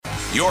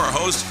your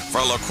host for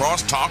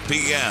Lacrosse Talk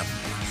PM,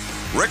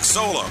 Rick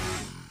Solem.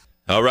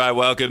 All right,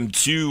 welcome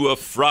to a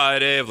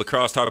Friday of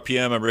Lacrosse Talk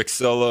PM. I'm Rick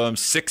Solem,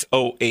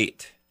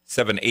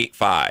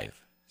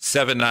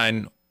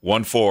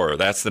 608-785-7914.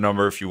 That's the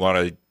number if you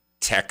want to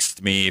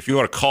text me. If you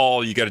want to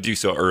call, you got to do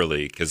so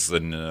early because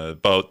in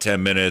about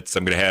 10 minutes,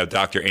 I'm going to have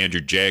Dr.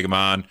 Andrew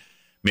Jagamon,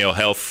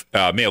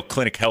 Mayo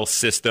Clinic Health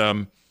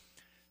System,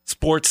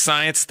 sports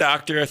science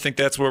doctor. I think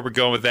that's where we're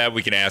going with that.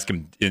 We can ask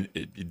him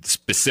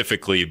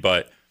specifically,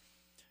 but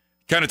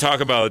kind of talk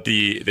about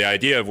the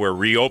idea of we're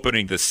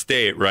reopening the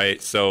state, right?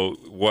 So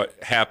what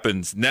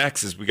happens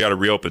next is we got to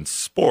reopen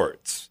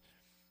sports,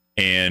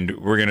 and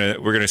we're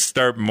gonna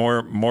start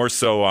more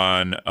so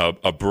on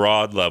a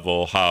broad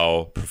level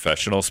how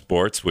professional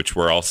sports, which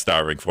we're all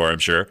starving for, I'm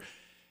sure,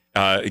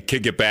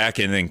 could get back,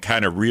 and then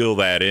kind of reel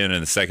that in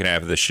the second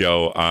half of the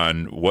show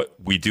on what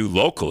we do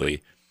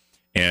locally,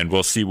 and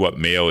we'll see what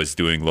Mayo is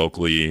doing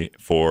locally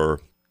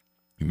for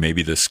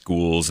maybe the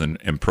schools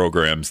and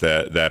programs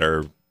that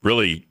are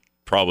really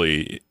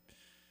probably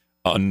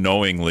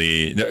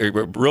unknowingly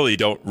really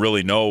don't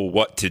really know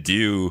what to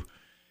do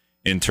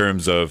in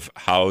terms of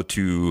how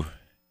to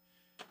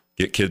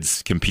get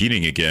kids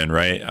competing again,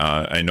 right?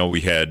 I know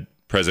we had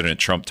President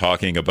Trump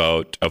talking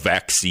about a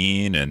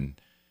vaccine, and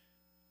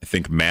I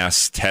think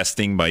mass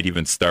testing might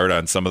even start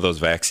on some of those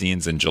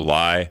vaccines in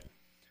July.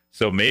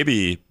 So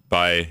maybe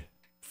by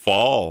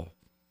fall,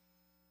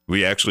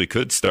 we actually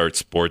could start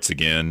sports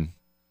again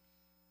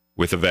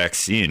with a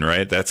vaccine,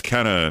 right? That's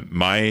kind of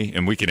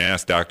and we can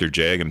ask Dr.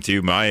 Jagam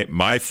too.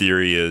 My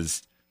theory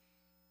is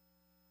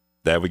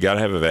that we got to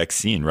have a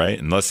vaccine, right?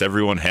 Unless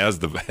everyone has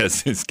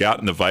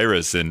gotten the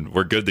virus and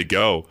we're good to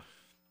go.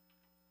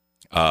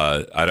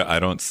 I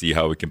don't see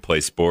how we can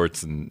play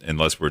sports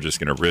unless we're just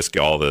going to risk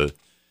all the,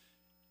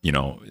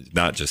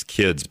 not just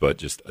kids, but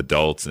just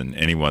adults and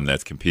anyone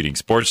that's competing.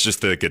 Sports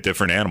just like a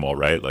different animal,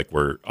 right? Like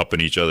we're up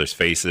in each other's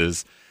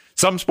faces.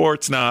 Some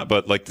sports not,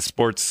 but like the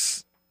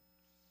sports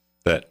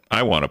that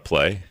I want to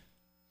play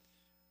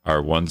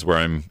are ones where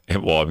I'm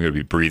going to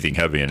be breathing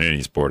heavy in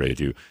any sport I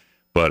do.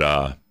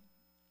 But,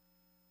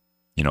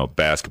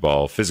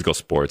 basketball, physical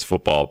sports,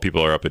 football,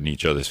 people are up in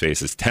each other's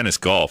faces. Tennis,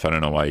 golf, I don't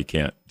know why you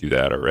can't do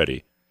that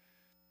already.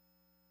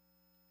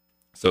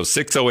 So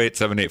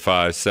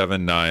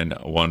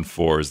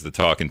 608-785-7914 is the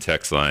talk and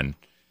text line.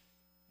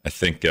 I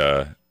think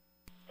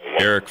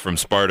Eric from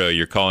Sparta,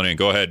 you're calling in.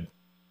 Go ahead.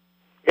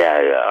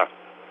 Yeah,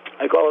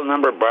 I called a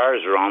number of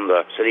bars around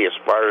the city of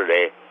Sparta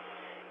today,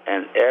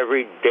 and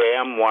every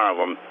damn one of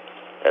them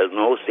has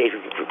no safety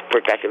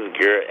protective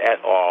gear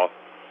at all.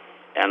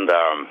 And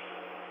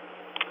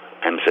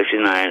I'm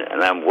 69,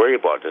 and I'm worried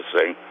about this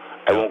thing.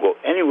 I won't go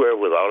anywhere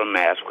without a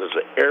mask because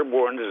it's an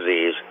airborne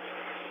disease.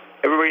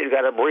 Everybody's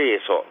got to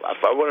breathe, so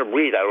if I want to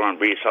breathe, I don't want to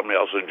breathe somebody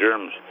else's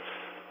germs.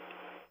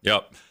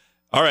 Yep.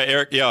 All right,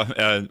 Eric.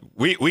 Yeah,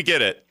 we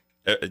get it.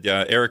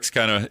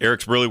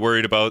 Eric's really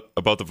worried about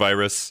the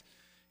virus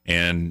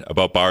and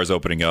about bars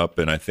opening up,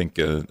 and I think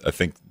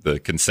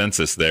the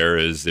consensus there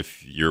is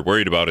if you're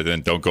worried about it,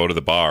 then don't go to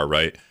the bar,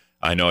 right?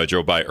 I know I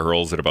drove by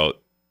Earl's at about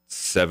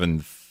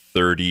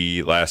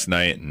 7:30 last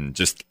night, and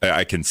just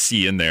I can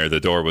see in there the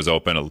door was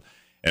open,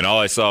 and all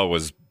I saw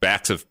was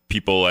backs of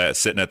people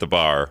sitting at the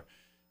bar,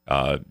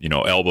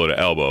 elbow to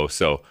elbow.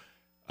 So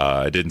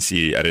I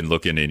didn't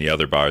look into any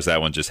other bars.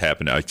 That one just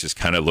happened. I just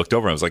kind of looked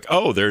over and I was like,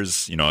 oh,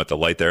 there's at the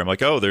light there. I'm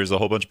like, oh, there's a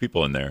whole bunch of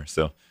people in there.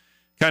 So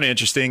kind of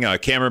interesting.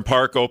 Cameron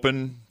Park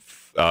open.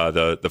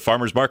 The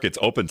farmers market's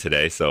open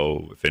today.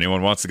 So if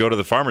anyone wants to go to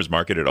the farmers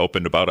market, it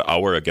opened about an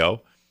hour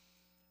ago.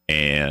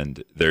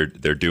 And they're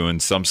doing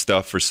some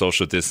stuff for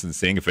social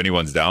distancing. If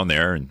anyone's down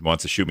there and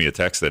wants to shoot me a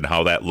text on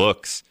how that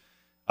looks,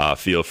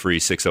 feel free,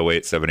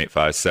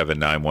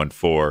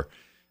 608-785-7914.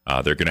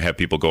 They're going to have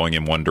people going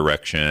in one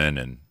direction,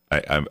 and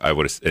I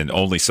would, and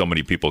only so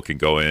many people can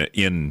go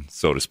in,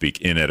 so to speak,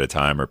 in at a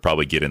time, or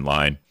probably get in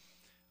line,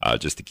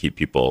 just to keep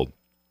people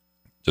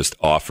just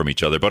off from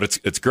each other. But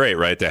it's great,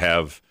 right, to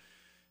have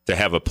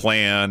a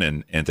plan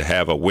and to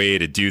have a way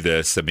to do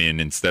this. I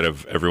mean, instead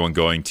of everyone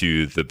going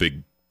to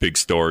the big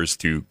stores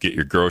to get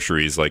your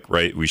groceries, like,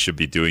 right, we should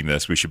be doing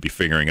this. We should be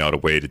figuring out a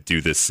way to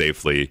do this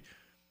safely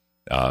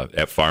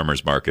at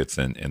farmers markets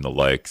and the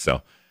like.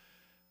 So,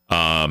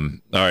 all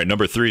right,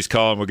 number 3's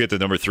calling. We'll get to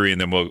number 3, and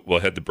then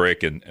we'll head to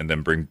break and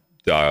then bring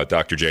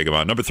Dr. Jacob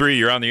on. Number 3,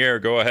 you're on the air.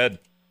 Go ahead.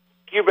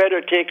 You better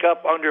take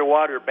up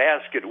underwater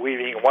basket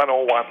weaving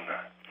 101.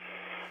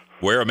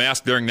 Wear a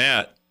mask during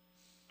that.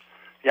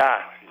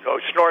 Yeah,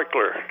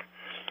 snorkeler.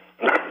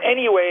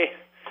 Anyway,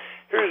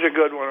 here's a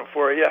good one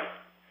for you.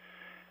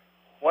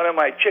 One of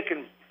my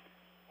chicken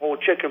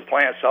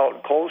plants out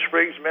in Cold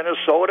Springs,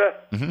 Minnesota,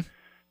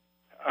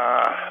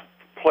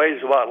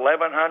 plays about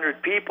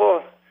 1,100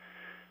 people.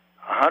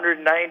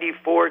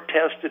 194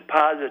 tested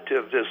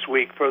positive this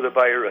week for the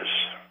virus.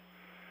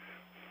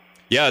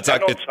 Yeah,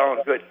 that don't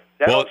sound good.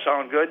 That don't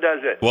sound good, does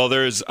it? Well,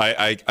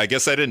 I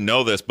guess I didn't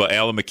know this, but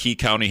Allamakee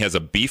County has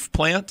a beef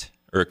plant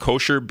or a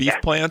kosher beef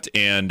plant,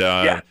 and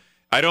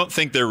I don't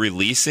think they're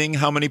releasing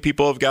how many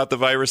people have got the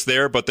virus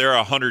there, but there are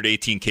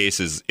 118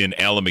 cases in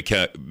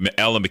Alameda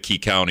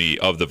County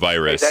of the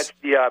virus. That's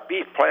the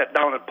beef plant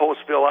down in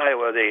Postville,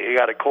 Iowa. They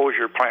got a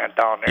kosher plant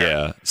down there.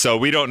 Yeah. So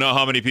we don't know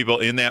how many people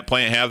in that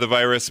plant have the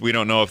virus. We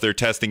don't know if they're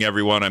testing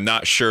everyone. I'm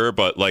not sure,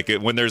 but like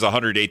when there's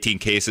 118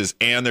 cases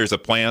and there's a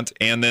plant,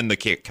 and then the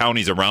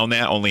counties around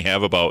that only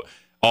have about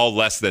all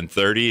less than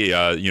 30,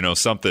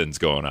 something's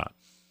going on.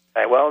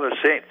 Well, the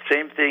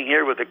same thing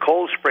here with the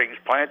Cold Springs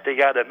plant. They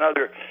got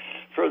another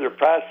further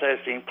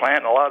processing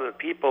plant. A lot of the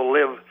people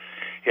live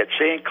at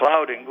St.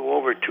 Cloud and go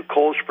over to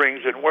Cold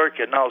Springs and work,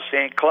 and now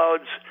St.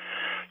 Cloud's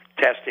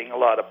testing a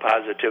lot of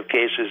positive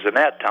cases in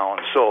that town.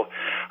 So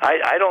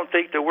I don't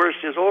think the worst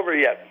is over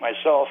yet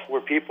myself,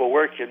 where people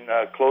work in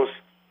close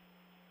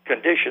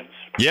conditions.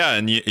 Yeah,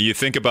 and you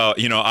think about,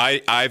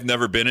 I've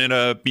never been in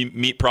a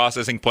meat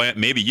processing plant.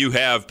 Maybe you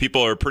have.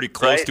 People are pretty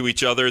close to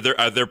each other.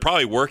 They're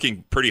probably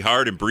working pretty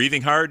hard and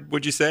breathing hard,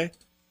 would you say?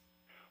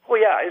 Oh,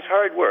 yeah, it's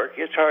hard work.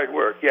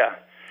 Yeah.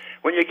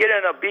 When you get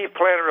in a beef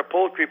plant or a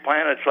poultry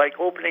plant, it's like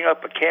opening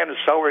up a can of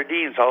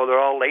sardines, how they're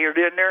all layered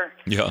in there.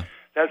 Yeah.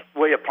 That's the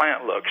way a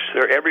plant looks.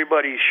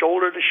 Everybody's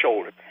shoulder to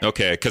shoulder.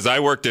 Okay, because I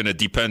worked in a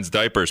Depends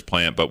Diapers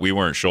plant, but we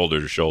weren't shoulder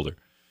to shoulder.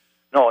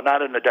 No,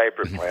 not in the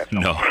diaper plant.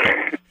 No.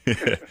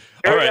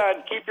 Carry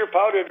on. Keep your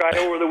powder dry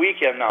over the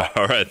weekend now.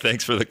 All right.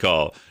 Thanks for the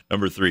call.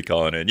 Number 3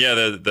 calling in. Yeah,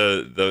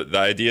 the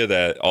idea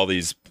that all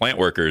these plant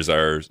workers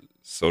are,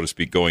 so to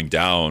speak, going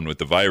down with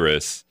the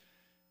virus,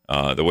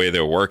 the way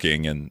they're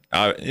working, and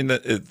I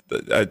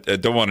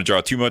don't want to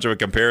draw too much of a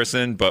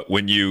comparison, but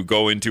when you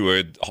go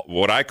into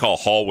what I call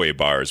hallway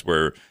bars,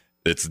 where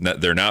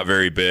they're not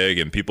very big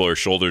and people are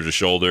shoulder to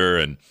shoulder,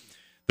 and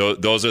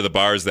those are the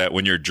bars that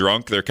when you're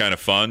drunk, they're kind of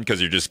fun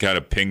because you're just kind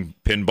of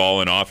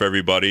pinballing off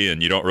everybody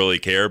and you don't really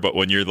care. But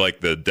when you're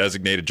like the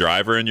designated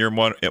driver and you're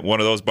at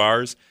one of those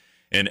bars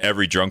and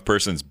every drunk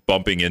person's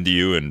bumping into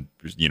you and,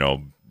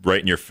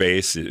 right in your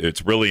face,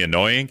 it's really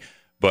annoying.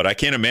 But I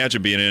can't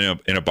imagine being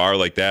in a bar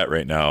like that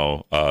right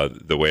now,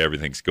 the way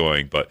everything's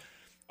going. But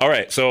all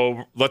right,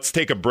 so let's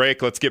take a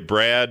break. Let's get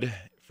Brad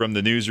from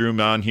the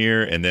newsroom on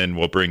here, and then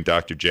we'll bring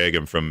Dr.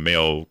 Jagam from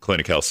Mayo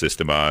Clinic Health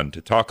System on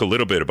to talk a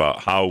little bit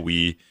about how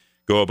we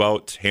go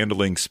about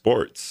handling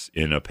sports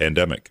in a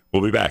pandemic.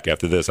 We'll be back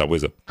after this on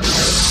WIZM.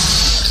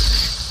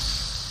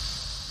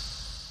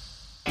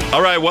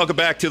 All right, welcome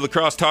back to La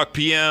Crosse Talk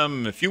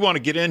PM. If you want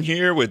to get in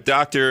here with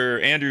Dr.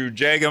 Andrew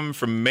Jagam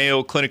from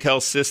Mayo Clinic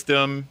Health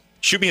System,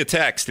 shoot me a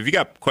text. If you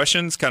got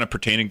questions kind of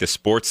pertaining to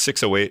sports,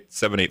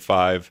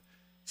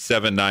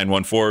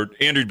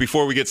 608-785-7914. Andrew,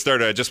 before we get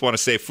started, I just want to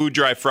say Food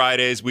Drive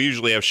Fridays. We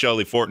usually have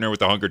Shelley Fortner with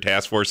the Hunger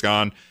Task Force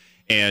on,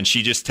 and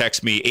she just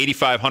texted me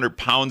 8,500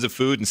 pounds of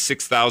food and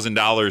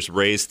 $6,000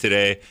 raised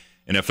today.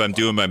 And if I'm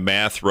doing my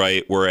math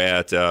right, we're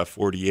at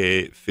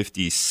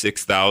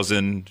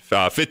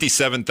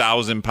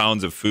 57,000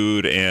 pounds of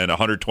food and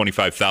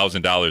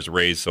 $125,000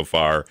 raised so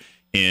far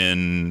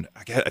in,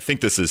 I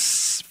think this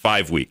is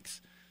 5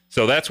 weeks.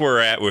 So that's where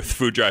we're at with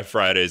Food Drive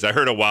Fridays. I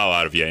heard a wow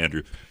out of you,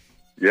 Andrew.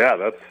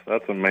 Yeah,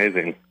 that's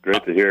amazing.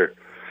 Great to hear.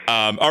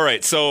 All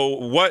right. So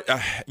what,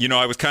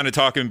 I was kind of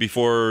talking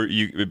before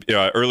you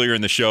earlier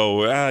in the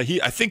show. I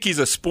think he's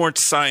a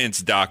sports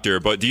science doctor,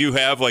 but do you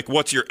have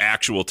what's your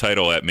actual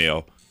title at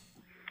Mayo?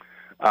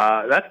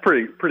 That's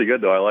pretty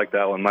good though. I like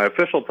that one. My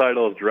official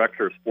title is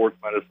Director of Sports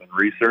Medicine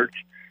Research,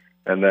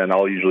 and then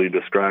I'll usually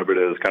describe it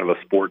as kind of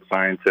a sports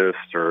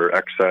scientist or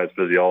exercise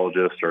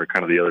physiologist, or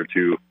kind of the other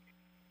two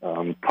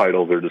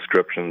titles or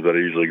descriptions that I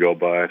usually go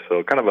by.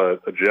 So kind of a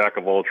jack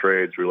of all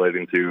trades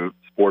relating to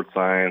sports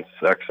science,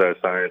 exercise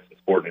science, and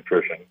sport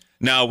nutrition.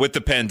 Now, with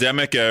the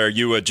pandemic, are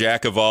you a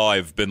jack of all?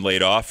 I've been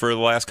laid off for the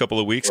last couple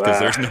of weeks because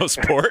there's no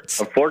sports.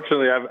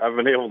 Unfortunately, I've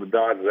been able to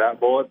dodge that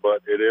bullet,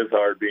 but it is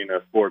hard being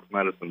a sports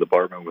medicine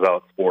department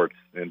without sports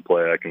in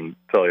play. I can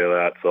tell you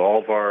that. So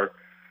all of our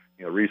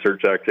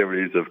research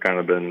activities have kind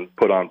of been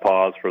put on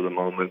pause for the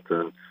moment,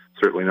 and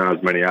certainly not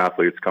as many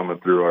athletes coming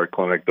through our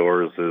clinic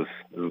doors as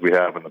we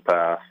have in the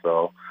past.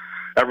 So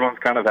everyone's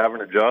kind of having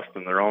to adjust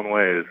in their own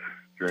ways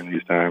during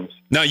these times.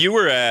 Now, you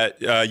were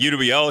at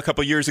UWL a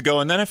couple of years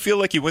ago, and then I feel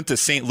like you went to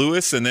St.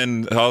 Louis, and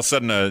then all of a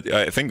sudden,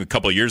 I think a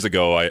couple of years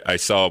ago, I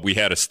saw we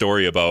had a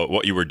story about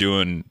what you were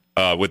doing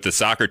with the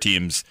soccer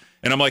teams,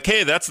 and I'm like,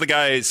 hey, that's the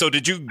guy. So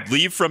did you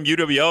leave from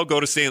UWL, go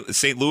to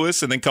St.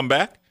 Louis, and then come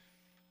back?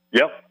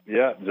 Yep.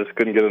 Yeah, just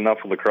couldn't get enough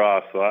of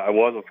lacrosse. So I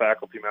was a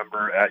faculty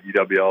member at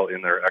UWL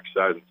in their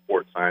exercise and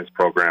sports science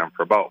program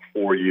for about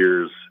 4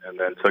 years, and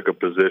then took a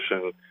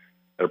position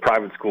at a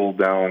private school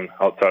down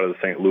outside of the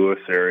St. Louis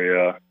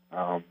area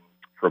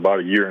for about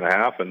a year and a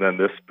half. And then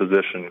this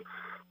position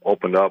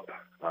opened up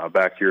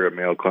back here at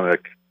Mayo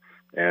Clinic,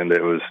 and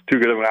it was too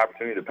good of an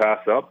opportunity to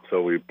pass up.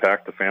 So we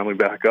packed the family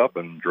back up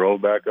and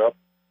drove back up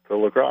to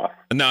La Crosse.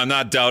 No, I'm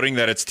not doubting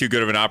that it's too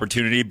good of an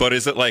opportunity, but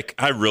is it like,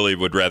 I really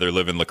would rather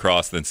live in La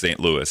Crosse than St.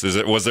 Louis?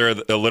 Was there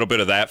a little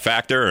bit of that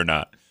factor or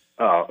not?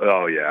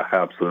 Oh yeah,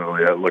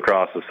 absolutely. La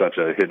Crosse is such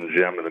a hidden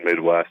gem in the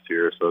Midwest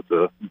here, so it's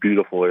a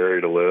beautiful area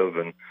to live.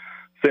 And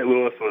St.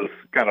 Louis was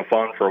kind of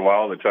fun for a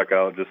while to check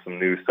out just some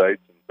new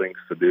sights and things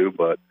to do.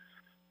 But,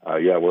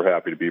 yeah, we're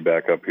happy to be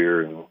back up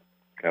here and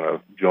kind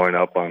of join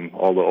up on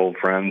all the old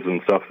friends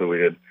and stuff that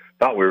we had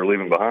thought we were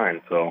leaving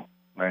behind. So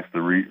nice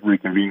to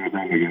reconvene with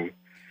them again.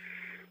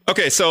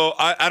 Okay, so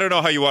I don't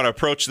know how you want to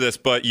approach this,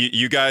 but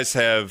you guys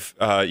have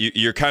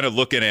you're kind of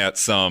looking at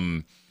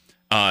some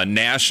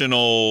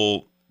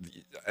national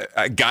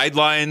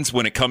guidelines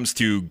when it comes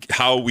to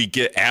how we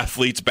get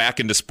athletes back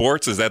into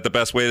sports. Is that the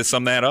best way to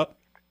sum that up?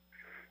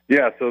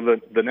 Yeah, so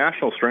the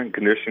National Strength and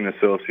Conditioning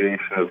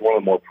Association is one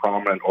of the more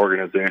prominent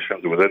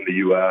organizations within the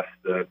U.S.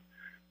 that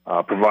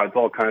provides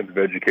all kinds of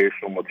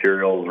educational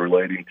materials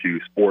relating to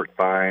sport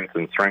science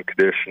and strength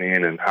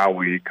conditioning and how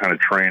we kind of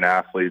train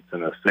athletes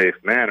in a safe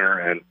manner.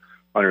 And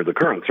under the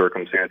current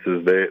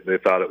circumstances, they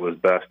thought it was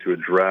best to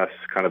address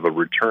kind of a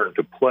return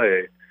to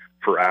play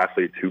for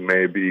athletes who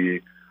may be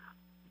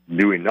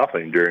doing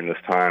nothing during this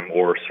time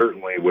or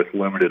certainly with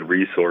limited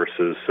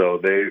resources. So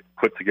they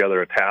put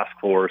together a task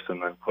force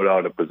and then put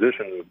out a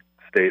position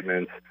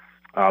statement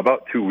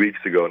about 2 weeks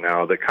ago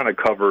now that kind of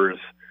covers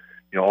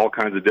all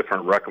kinds of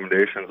different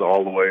recommendations,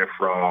 all the way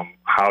from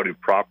how to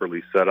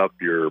properly set up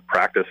your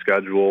practice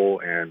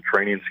schedule and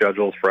training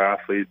schedules for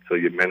athletes so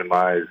you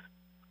minimize,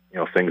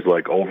 things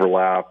like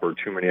overlap or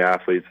too many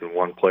athletes in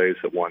one place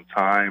at one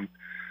time.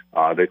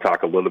 They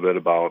talk a little bit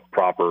about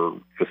proper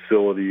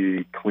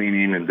facility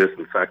cleaning and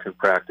disinfection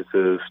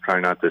practices,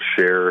 trying not to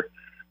share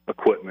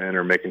equipment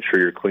or making sure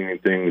you're cleaning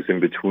things in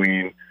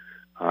between.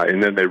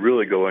 And then they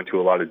really go into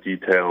a lot of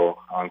detail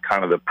on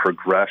kind of the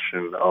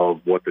progression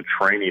of what the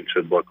training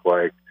should look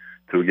like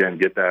to, again,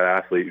 get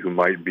that athlete who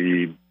might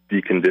be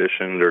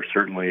deconditioned or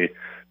certainly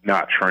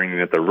not training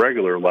at the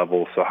regular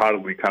level. So how do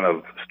we kind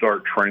of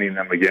start training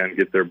them again,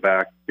 get them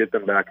back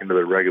into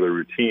their regular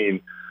routine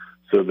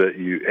so that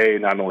you, A,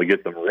 not only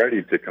get them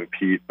ready to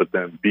compete, but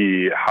then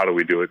B, how do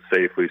we do it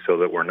safely so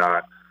that we're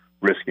not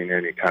risking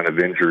any kind of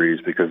injuries?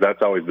 Because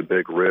that's always the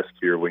big risk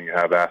here when you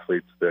have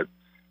athletes that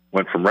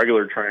went from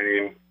regular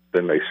training,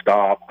 then they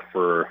stopped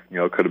for,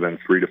 it could have been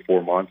 3 to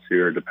 4 months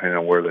here, depending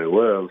on where they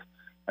live,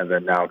 and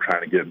then now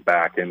trying to get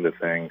back into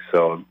things.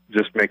 So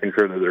just making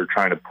sure that they're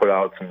trying to put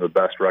out some of the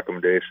best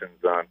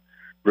recommendations on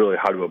really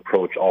how to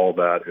approach all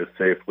that as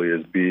safely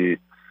as be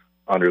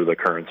under the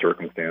current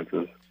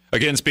circumstances.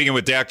 Again, speaking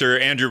with Dr.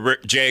 Andrew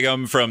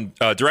Jagum, from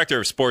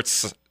Director of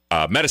Sports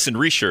Medicine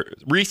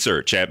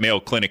Research at Mayo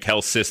Clinic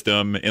Health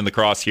System in La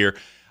Crosse here.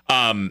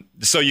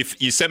 So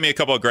you sent me a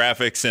couple of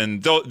graphics,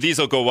 and these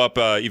will go up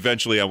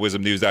eventually on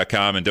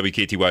WIZMnews.com and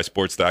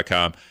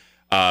WKTYSports.com.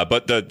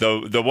 But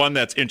the one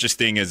that's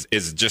interesting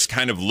is just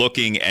kind of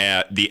looking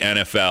at the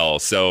NFL.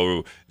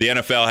 So the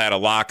NFL had a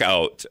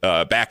lockout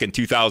back in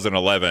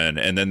 2011,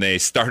 and then they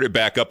started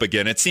back up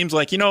again. It seems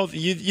like,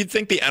 you'd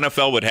think the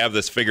NFL would have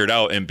this figured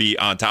out and be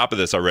on top of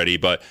this already,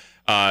 but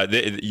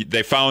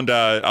they found,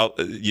 I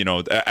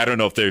don't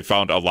know if they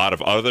found a lot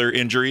of other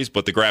injuries,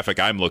 but the graphic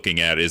I'm looking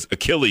at is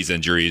Achilles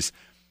injuries.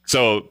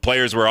 So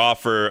players were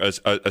off for,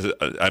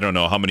 I don't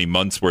know how many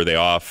months were they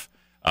off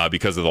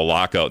because of the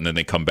lockout, and then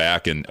they come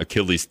back, and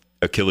Achilles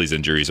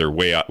injuries are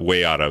way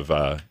out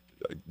of,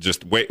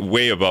 just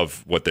way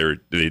above what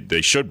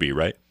they should be,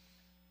 right?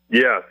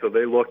 Yeah, so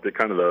they looked at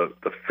kind of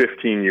the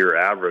 15-year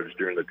average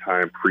during the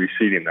time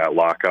preceding that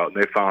lockout, and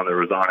they found there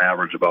was on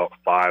average about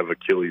 5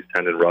 Achilles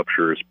tendon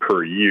ruptures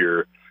per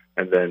year.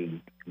 And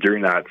then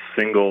during that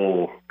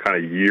single kind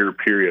of year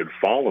period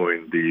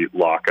following the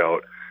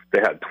lockout, they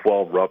had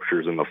 12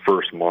 ruptures in the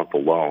first month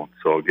alone.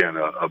 So, again,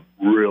 a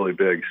really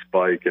big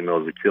spike in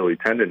those Achilles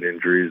tendon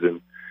injuries.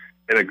 And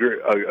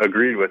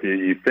agreed with you.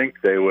 You think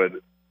they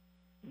would,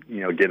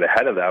 get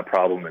ahead of that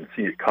problem and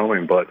see it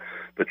coming, but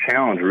the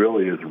challenge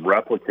really is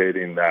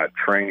replicating that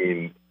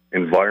training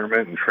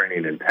environment and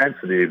training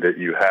intensity that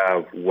you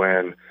have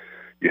when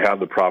you have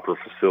the proper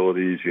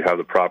facilities, you have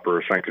the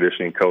proper strength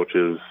conditioning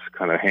coaches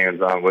kind of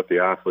hands-on with the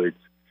athletes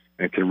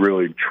and can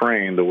really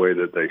train the way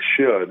that they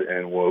should.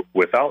 And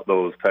without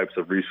those types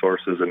of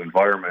resources and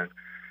environment,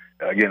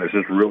 again, it's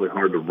just really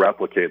hard to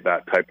replicate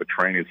that type of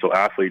training. So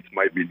athletes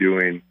might be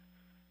doing,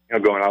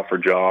 going out for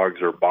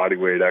jogs or body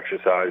weight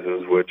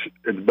exercises, which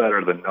is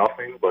better than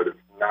nothing, but it's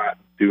not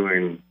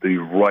doing the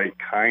right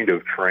kind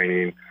of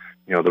training,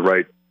 the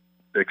right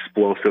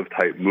explosive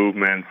type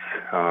movements,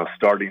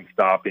 starting,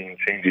 stopping,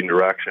 changing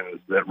directions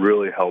that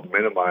really help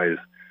minimize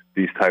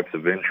these types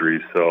of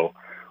injuries. So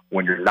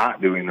when you're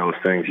not doing those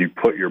things, you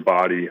put your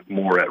body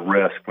more at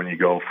risk when you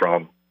go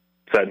from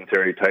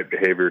sedentary type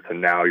behavior to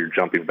now you're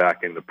jumping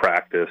back into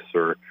practice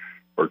or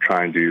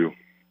trying to,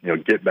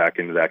 get back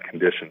into that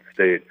conditioned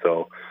state.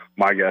 So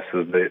my guess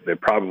is they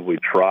probably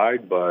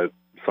tried, but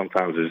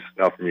sometimes there's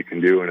nothing you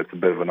can do, and it's a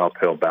bit of an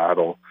uphill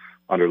battle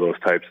under those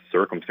types of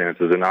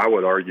circumstances. And I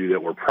would argue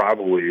that we're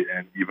probably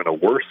in even a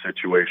worse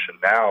situation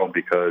now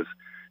because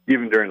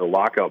even during the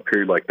lockout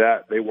period like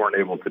that, they weren't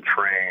able to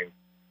train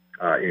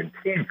in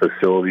team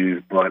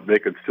facilities, but they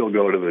could still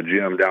go to the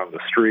gym down the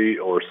street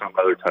or some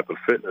other type of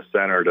fitness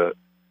center to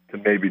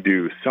maybe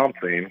do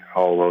something,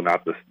 although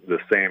not the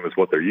same as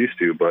what they're used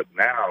to. But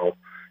now,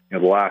 the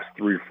last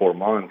 3 or 4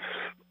 months,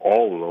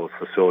 all of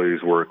those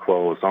facilities were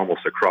closed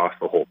almost across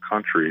the whole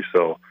country.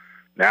 So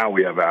now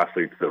we have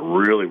athletes that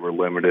really were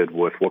limited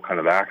with what kind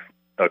of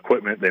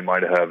equipment they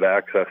might have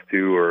access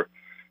to, or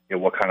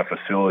what kind of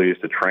facilities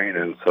to train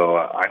in. So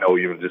I know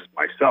even just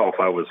myself,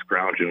 I was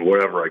scrounging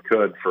whatever I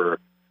could for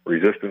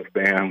resistance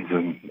bands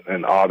and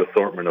an odd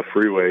assortment of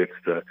free weights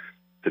to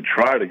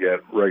try to get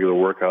regular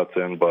workouts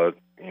in, but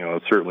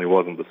it certainly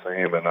wasn't the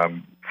same, and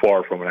I'm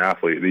far from an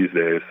athlete these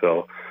days.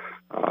 So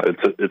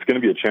it's going to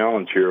be a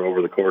challenge here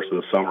over the course of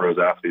the summer as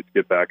athletes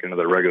get back into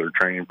their regular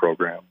training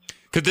programs.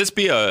 Could this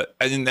be the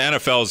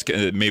NFL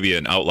is maybe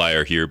an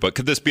outlier here, but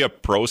could this be a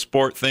pro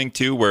sport thing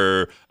too,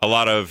 where a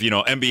lot of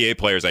NBA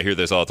players, I hear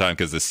this all the time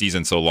because the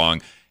season's so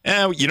long.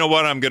 You know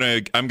what? I'm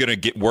gonna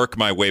work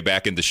my way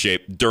back into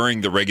shape during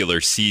the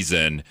regular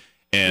season.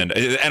 And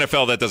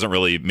NFL, that doesn't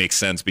really make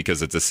sense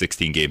because it's a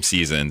 16-game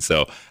season.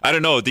 So I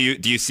don't know. Do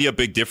you see a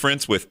big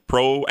difference with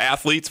pro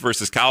athletes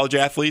versus college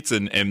athletes?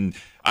 And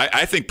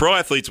I think pro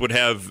athletes would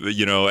have,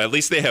 at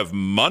least they have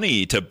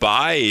money to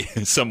buy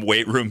some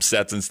weight room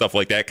sets and stuff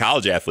like that.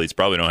 College athletes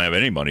probably don't have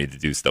any money to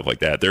do stuff like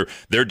that.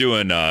 They're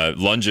doing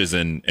lunges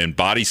and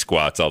body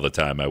squats all the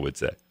time, I would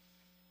say.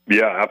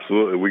 Yeah,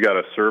 absolutely. We got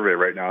a survey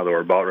right now that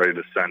we're about ready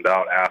to send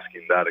out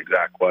asking that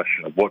exact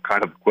question of what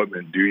kind of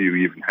equipment do you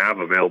even have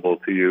available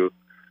to you?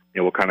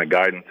 What kind of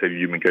guidance have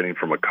you been getting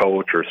from a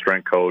coach or a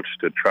strength coach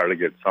to try to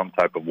get some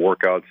type of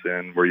workouts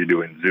in? Were you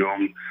doing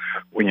Zoom,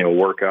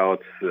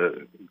 workouts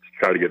to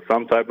try to get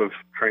some type of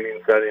training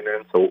setting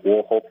in? So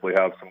we'll hopefully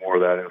have some more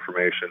of that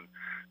information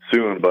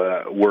soon,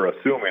 but we're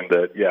assuming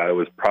that, it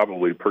was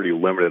probably pretty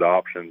limited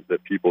options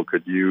that people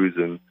could use.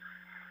 And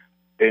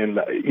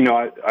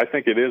I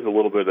think it is a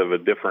little bit of a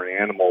different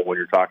animal when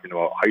you're talking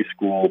about high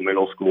school,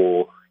 middle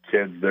school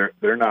kids.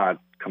 They're not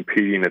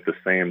competing at the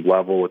same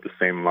level with the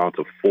same amounts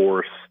of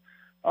force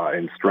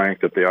and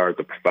strength that they are at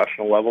the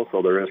professional level.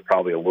 So there is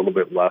probably a little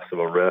bit less of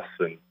a risk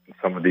in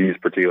some of these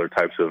particular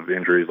types of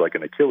injuries like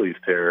an Achilles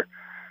tear.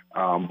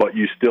 But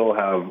you still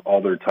have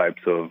other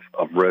types of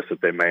risks that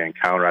they may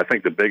encounter. I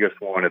think the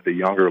biggest one at the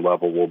younger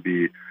level will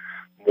be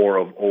more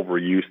of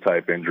overuse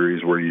type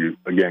injuries where you,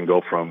 again,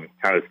 go from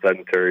kind of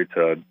sedentary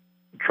to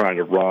trying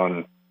to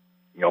run,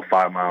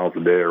 5 miles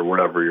a day or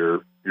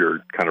whatever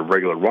your kind of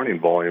regular running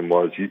volume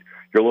was. You're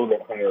a little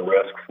bit higher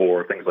risk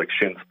for things like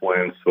shin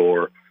splints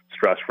or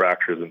stress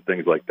fractures and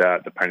things like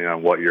that, depending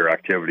on what your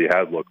activity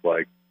has looked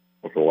like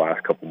over the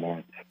last couple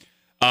months.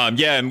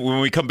 And when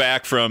we come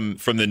back from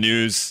the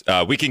news,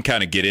 we can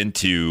kind of get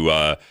into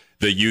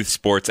the youth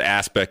sports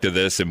aspect of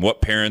this and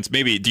what parents,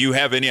 maybe, do you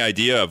have any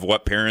idea of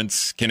what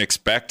parents can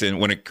expect and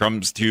when it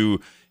comes to,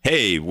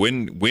 hey,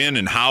 when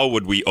and how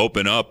would we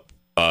open up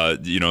I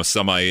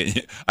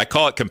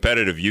call it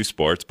competitive youth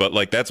sports, but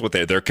like that's what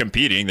they're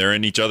competing. They're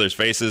in each other's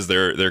faces.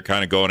 They're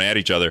kind of going at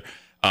each other.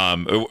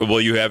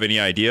 Will you have any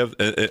idea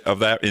of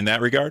that in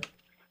that regard?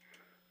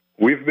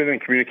 We've been in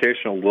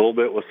communication a little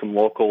bit with some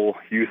local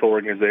youth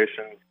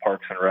organizations,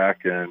 Parks and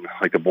Rec, and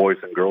like the Boys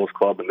and Girls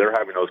Club, and they're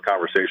having those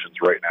conversations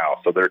right now.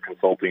 So they're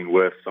consulting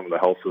with some of the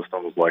health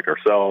systems like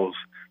ourselves,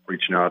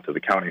 reaching out to the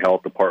county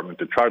health department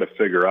to try to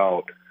figure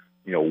out,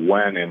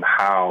 when and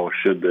how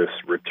should this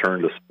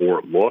return to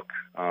sport look.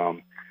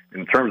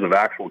 In terms of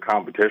actual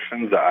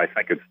competitions, I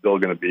think it's still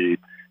going to be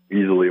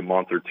easily a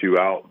month or two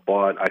out,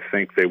 but I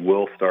think they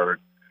will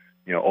start,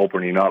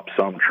 opening up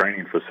some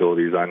training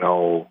facilities. I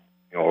know,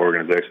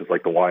 organizations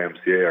like the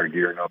YMCA are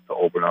gearing up to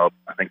open up,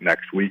 I think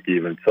next week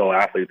even. So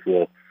athletes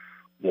will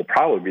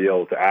probably be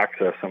able to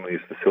access some of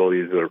these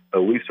facilities that are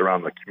at least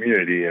around the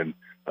community and,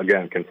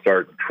 again, can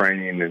start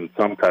training in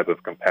some type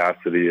of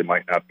capacity. It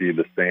might not be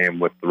the same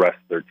with the rest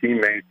of their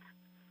teammates,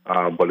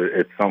 but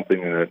it's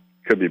something that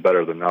could be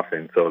better than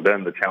nothing. So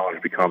then the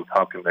challenge becomes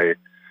how can they,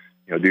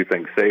 do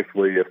things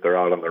safely if they're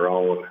out on their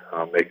own,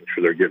 making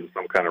sure they're getting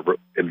some kind of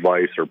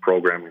advice or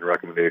programming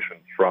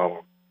recommendations from,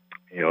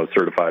 a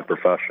certified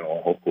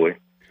professional, hopefully.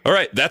 All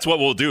right, that's what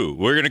we'll do.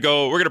 We're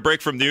gonna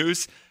break from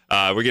news.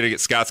 We're gonna get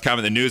Scott's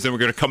comment in the news, and we're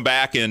gonna come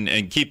back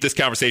and keep this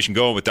conversation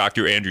going with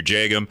Dr. Andrew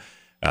Jagum,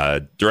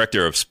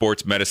 Director of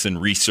Sports Medicine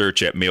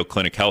Research at Mayo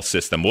Clinic Health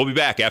System. We'll be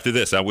back after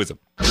this on Wisdom.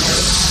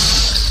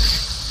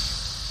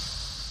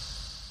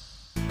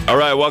 All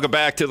right, welcome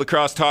back to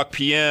Lacrosse Talk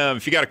PM.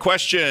 If you got a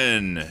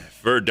question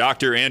for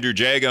Dr. Andrew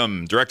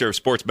Jagum, Director of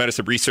Sports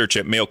Medicine Research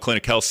at Mayo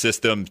Clinic Health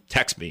System,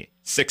 text me,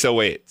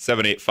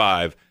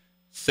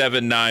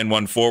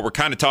 608-785-7914. We're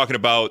kind of talking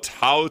about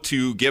how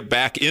to get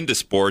back into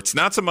sports,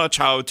 not so much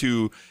how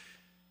to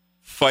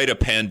fight a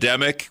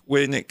pandemic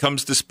when it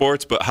comes to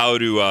sports, but how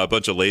do a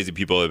bunch of lazy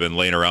people have been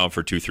laying around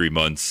for 2-3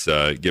 months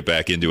get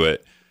back into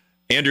it.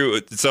 Andrew,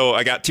 so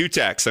I got two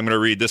texts I'm going to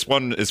read. This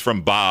one is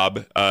from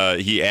Bob.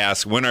 He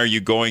asks, when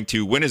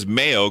is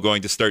Mayo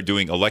going to start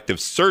doing elective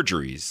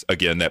surgeries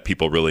again that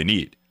people really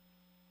need?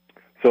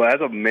 So as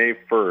of May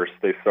 1st,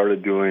 they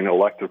started doing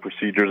elective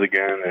procedures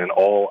again and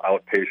all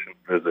outpatient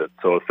visits.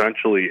 So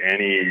essentially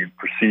any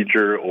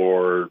procedure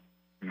or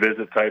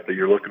visit type that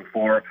you're looking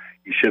for,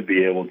 you should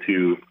be able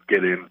to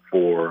get in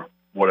for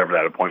whatever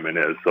that appointment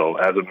is. So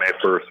as of May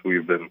 1st,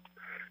 we've been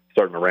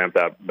starting to ramp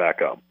that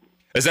back up.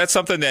 Is that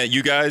something that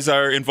you guys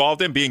are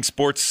involved in, being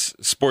sports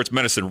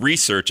medicine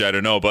research? I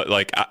don't know, but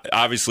like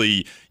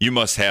obviously you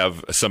must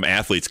have some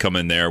athletes come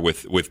in there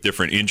with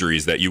different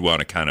injuries that you want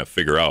to kind of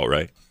figure out,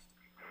 right?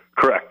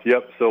 Correct.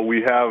 Yep. So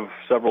we have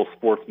several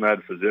sports med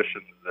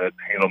physicians that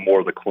handle more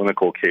of the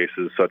clinical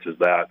cases such as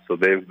that. So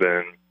they've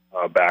been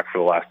back for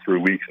the last 3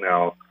 weeks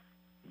now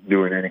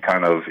doing any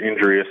kind of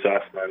injury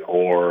assessment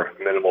or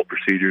minimal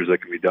procedures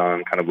that can be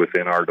done kind of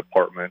within our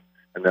department.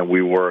 And then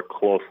we work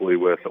closely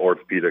with the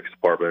orthopedics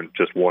department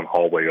just one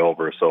hallway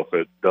over. So if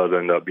it does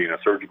end up being a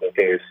surgical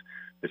case,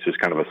 it's just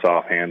kind of a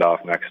soft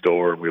handoff next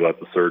door, and we let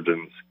the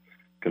surgeons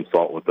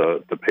consult with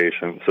the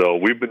patient. So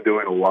we've been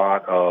doing a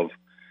lot of,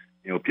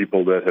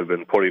 people that have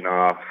been putting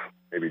off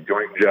maybe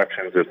joint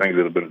injections or things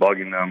that have been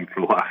bugging them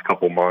for the last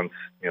couple months,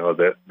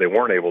 that they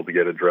weren't able to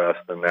get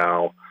addressed. And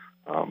now,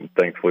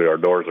 thankfully, our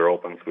doors are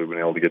open, so we've been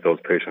able to get those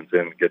patients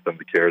in and get them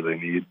the care they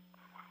need.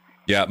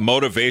 Yeah,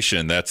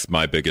 motivation, that's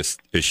my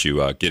biggest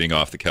issue, getting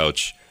off the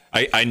couch.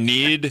 I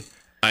need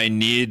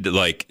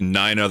like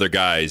 9 other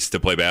guys to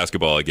play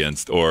basketball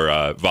against, or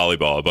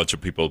volleyball, a bunch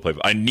of people to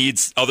play. I need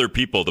other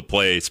people to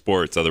play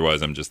sports,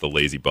 otherwise I'm just a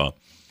lazy bum.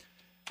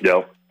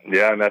 Yep.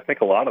 Yeah, and I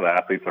think a lot of the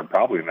athletes are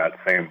probably in that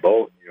same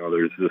boat.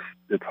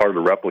 It's hard to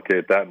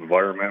replicate that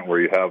environment where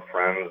you have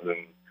friends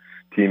and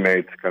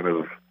teammates kind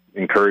of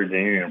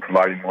encouraging you and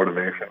providing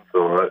motivation.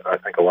 So I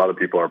think a lot of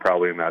people are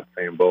probably in that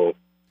same boat.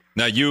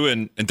 Now, you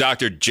and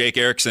Dr. Jake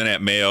Erickson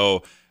at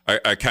Mayo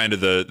are kind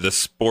of the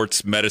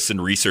sports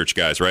medicine research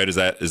guys, right? Is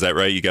that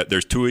right?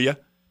 There's 2 of you?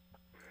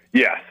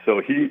 Yeah.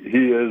 So he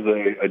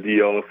is a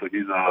DO, so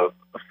he's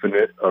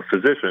a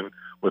physician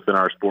within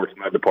our sports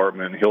med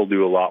department. He'll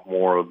do a lot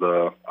more of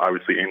the,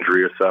 obviously,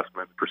 injury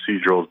assessment,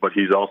 procedurals, but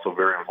he's also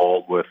very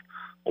involved with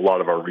a lot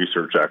of our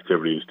research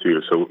activities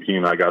too. So he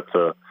and I got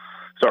to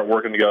start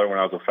working together when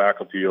I was a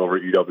faculty over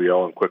at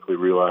UWL, and quickly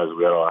realized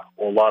we had a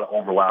lot of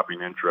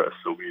overlapping interests.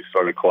 So we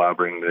started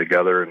collaborating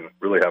together and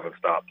really haven't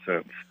stopped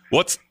since.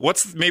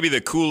 What's maybe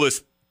the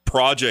coolest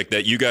project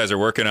that you guys are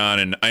working on?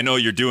 And I know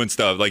you're doing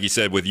stuff, like you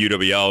said, with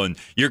UWL, and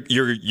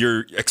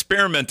you're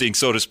experimenting,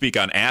 so to speak,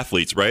 on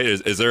athletes, right?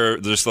 Is there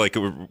just like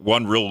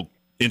one real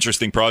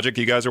interesting project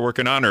you guys are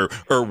working on, or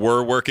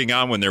were working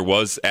on when there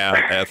was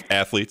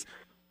athletes?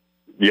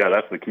 Yeah,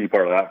 that's the key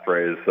part of that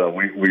phrase.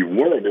 We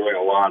were doing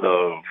a lot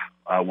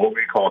of what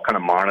we call kind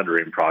of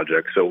monitoring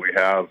projects. So we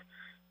have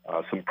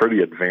some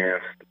pretty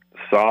advanced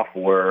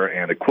software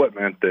and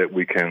equipment that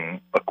we can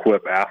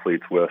equip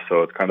athletes with.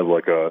 So it's kind of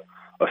like a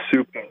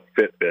super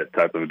Fitbit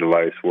type of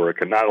device where it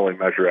can not only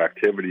measure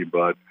activity,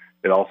 but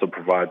it also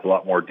provides a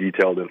lot more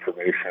detailed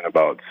information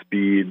about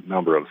speed,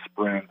 number of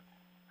sprints,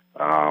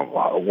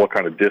 what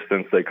kind of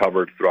distance they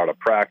covered throughout a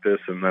practice,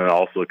 and then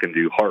also can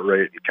do heart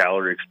rate and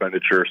calorie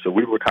expenditure. So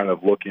we were kind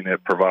of looking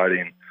at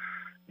providing,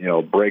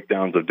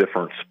 breakdowns of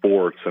different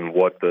sports and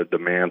what the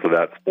demands of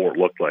that sport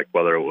looked like,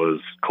 whether it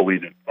was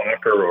collegiate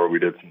soccer or we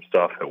did some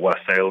stuff at West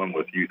Salem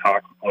with youth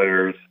hockey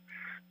players.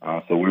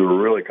 So we were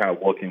really kind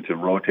of looking to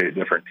rotate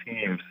different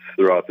teams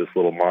throughout this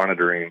little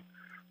monitoring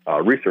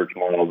research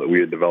model that we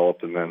had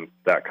developed, and then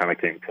that kind of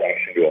came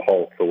crashing to a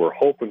halt. So we're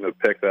hoping to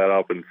pick that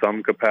up in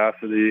some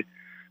capacity,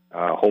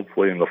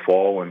 hopefully in the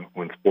fall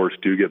when sports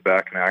do get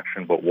back in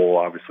action, but we'll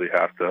obviously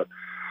have to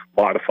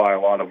modify a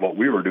lot of what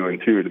we were doing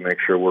too to make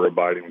sure we're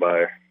abiding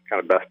by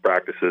kind of best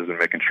practices and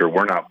making sure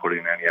we're not putting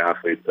any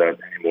athletes at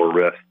any more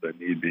risk than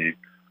need be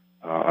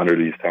under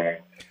these times.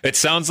 It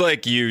sounds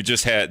like you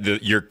just had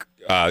your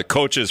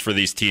coaches for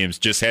these teams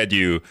just had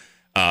you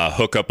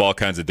hook up all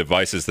kinds of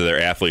devices to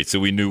their athletes, so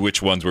we knew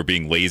which ones were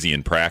being lazy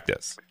in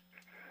practice.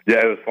 Yeah,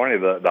 it was funny.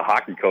 The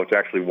hockey coach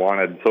actually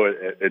wanted, so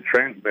it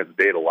transmits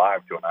data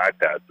live to an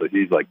iPad. So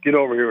he's like, get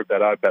over here with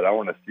that iPad. I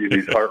want to see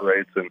these heart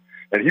rates.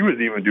 And he was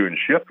even doing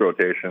shift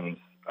rotations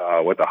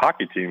with the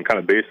hockey team kind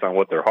of based on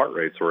what their heart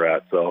rates were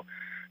at. So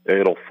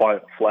it'll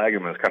flag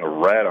them as kind of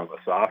red on the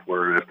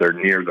software if they're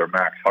near their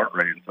max heart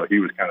rate. And so he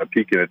was kind of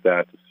peeking at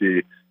that to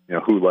see,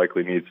 who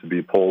likely needs to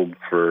be pulled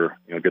for,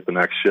 get the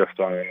next shift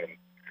on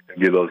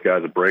and give those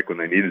guys a break when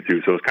they needed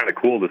to. So it was kind of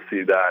cool to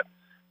see that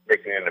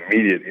making an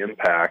immediate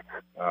impact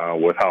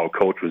with how a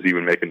coach was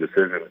even making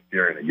decisions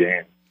during the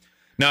game.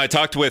 Now, I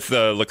talked with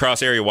the La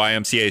Crosse Area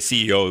YMCA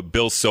CEO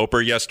Bill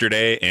Soper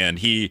yesterday, and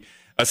he,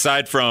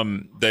 aside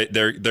from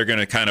they're going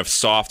to kind of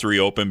soft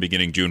reopen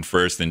beginning June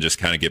 1st and just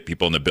kind of get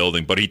people in the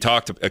building, but he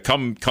talked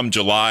come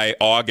July,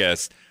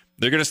 August,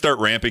 they're going to start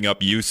ramping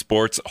up youth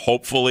sports,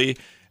 hopefully,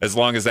 as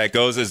long as that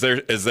goes. Is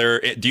there?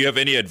 Do you have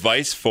any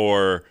advice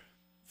for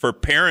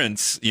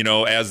parents,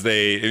 as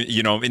they,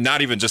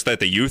 not even just at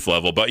the youth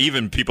level, but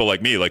even people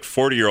like me, like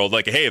 40-year-old,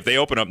 like, hey, if they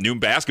open up new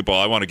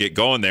basketball, I want to get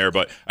going there,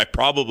 but I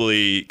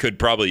could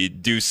probably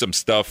do some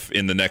stuff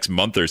in the next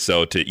month or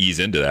so to ease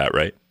into that,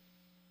 right?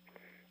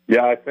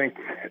 Yeah, I think,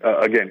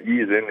 again,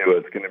 ease into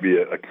it's going to be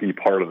a key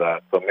part of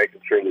that. So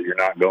making sure that you're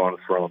not going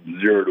from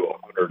 0 to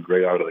 100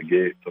 right out of the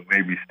gate. So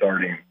maybe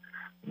starting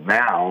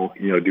now,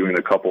 doing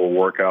a couple of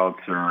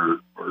workouts or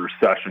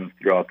sessions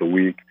throughout the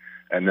week,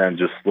 and then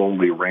just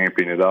slowly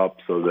ramping it up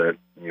so that,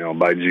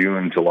 by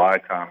June, July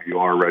time, you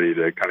are ready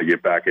to kind of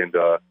get back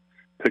into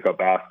pick up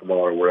basketball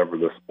or whatever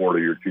the sport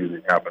of your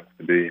choosing happens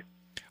to be.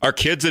 Are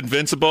kids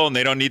invincible and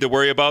they don't need to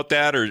worry about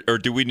that, or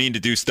do we need to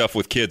do stuff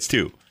with kids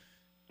too?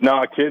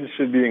 No, kids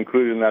should be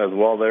included in that as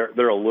well.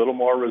 They're a little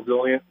more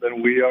resilient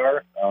than we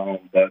are,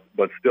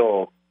 but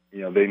still,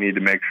 they need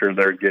to make sure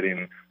they're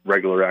getting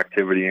regular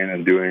activity in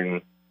and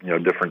doing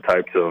different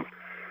types of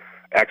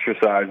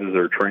exercises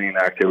or training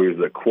activities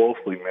that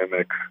closely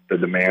mimic the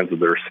demands of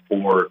their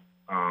sport.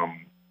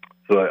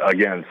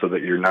 So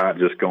that you're not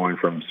just going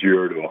from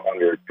 0 to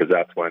 100, because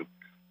that's when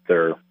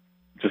they're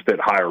just at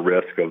higher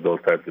risk of those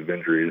types of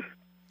injuries.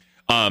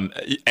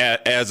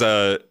 As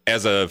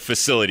a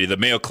facility, the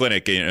Mayo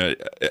Clinic,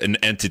 an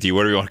entity,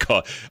 whatever you want to call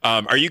it,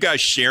 are you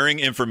guys sharing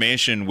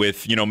information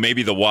with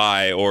maybe the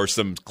Y or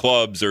some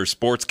clubs or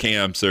sports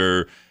camps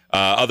or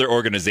other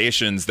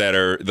organizations that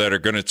are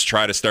going to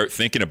try to start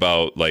thinking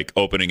about like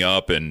opening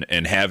up and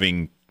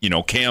having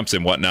camps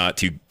and whatnot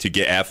to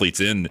get athletes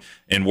in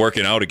and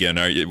working out again?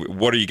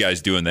 What are you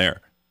guys doing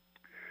there?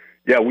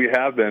 Yeah, we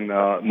have been.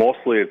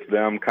 Mostly it's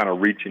them kind of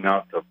reaching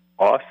out to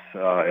us.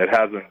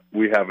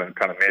 We haven't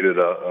kind of made it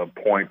a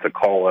point to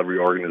call every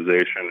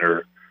organization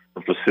or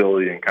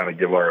facility and kind of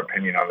give our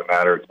opinion on the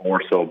matter. It's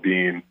more so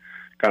being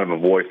kind of a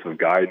voice of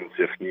guidance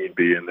if need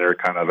be, and they're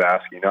kind of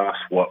asking us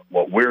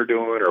what we're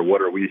doing or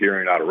what are we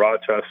hearing out of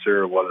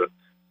Rochester, what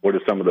do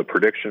some of the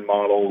prediction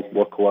models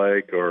look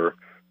like, or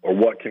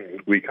what can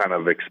we kind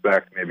of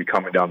expect maybe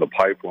coming down the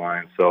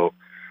pipeline. So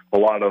a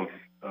lot of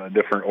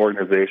different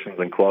organizations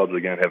and clubs,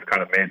 again, have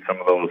kind of made some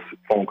of those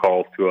phone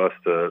calls to us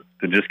to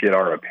just get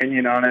our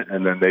opinion on it,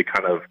 and then they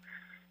kind of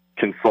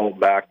consult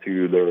back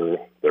to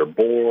their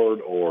board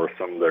or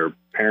some of their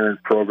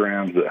parent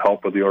programs that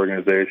help with the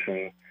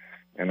organization.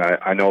 And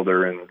I know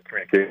they're in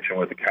communication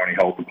with the county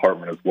health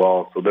department as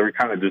well. So they're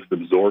kind of just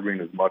absorbing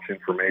as much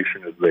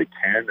information as they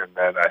can, and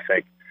then I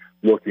think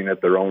looking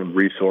at their own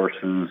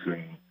resources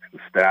and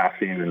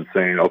staffing and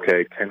saying,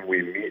 okay, can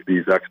we meet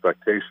these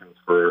expectations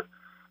for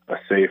a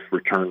safe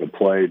return to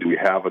play? Do we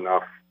have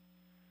enough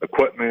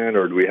equipment,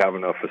 or do we have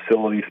enough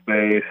facility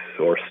space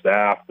or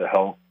staff to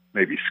help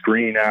maybe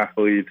screen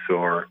athletes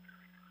or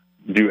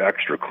do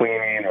extra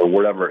cleaning or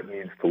whatever it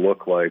needs to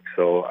look like?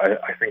 So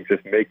I think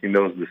just making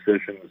those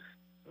decisions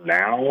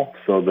now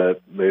so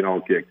that they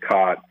don't get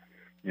caught,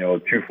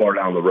 too far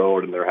down the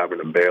road and they're having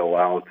to bail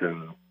out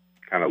and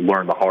kind of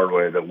learn the hard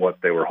way that what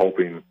they were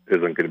hoping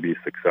isn't going to be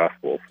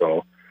successful.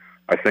 So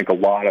I think a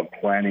lot of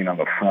planning on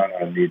the front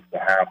end needs to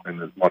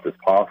happen as much as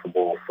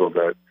possible so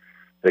that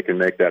they can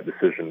make that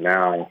decision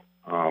now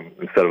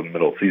instead of the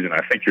middle of the season.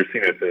 I think you're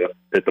seeing it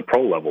at the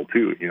pro level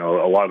too.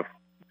 A lot of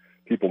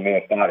people may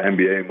have thought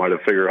NBA might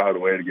have figured out a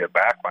way to get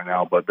back by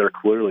now, but they're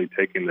clearly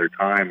taking their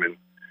time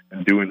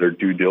and doing their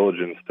due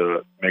diligence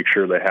to make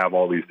sure they have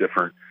all these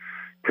different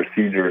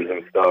procedures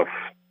and stuff,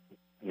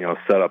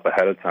 set up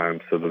ahead of time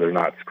so that they're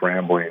not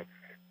scrambling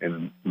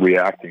and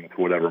reacting to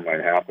whatever might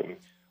happen.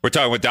 We're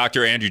talking with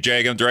Dr. Andrew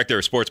Jagam, Director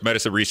of Sports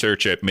Medicine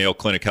Research at Mayo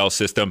Clinic Health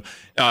System.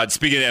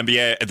 Speaking of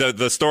NBA,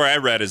 the story I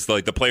read is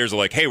like the players are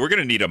like, hey, we're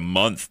going to need a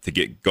month to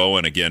get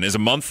going again. Is a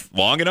month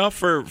long enough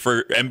for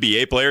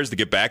NBA players to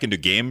get back into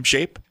game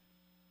shape?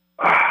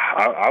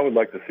 I would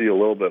like to see a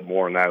little bit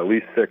more than that, at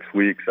least 6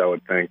 weeks, I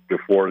would think,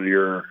 before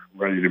you're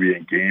ready to be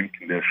in game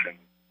condition.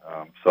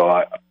 So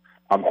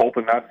I'm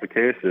hoping that's the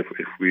case. If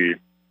we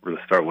were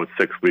to start with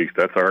 6 weeks,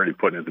 that's already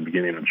putting at the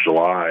beginning of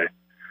July.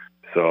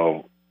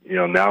 So,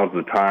 now's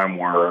the time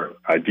where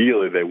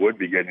ideally they would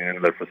be getting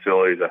into their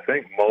facilities. I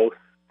think most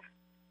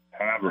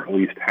have, or at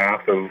least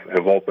half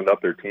have opened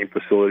up their team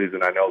facilities,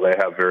 and I know they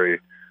have very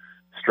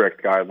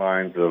strict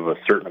guidelines of a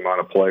certain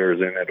amount of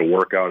players in it to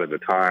work out at a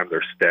time.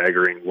 They're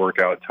staggering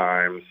workout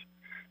times,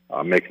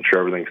 making sure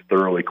everything's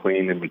thoroughly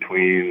clean in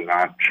between,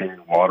 not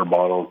sharing water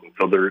bottles. And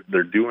so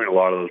they're doing a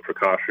lot of those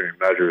precautionary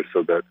measures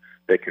so that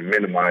they can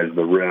minimize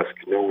the risk,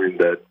 knowing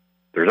that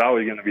there's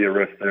always going to be a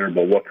risk there,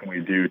 but what can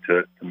we do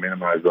to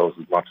minimize those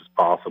as much as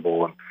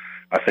possible? And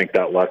I think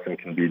that lesson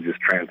can be just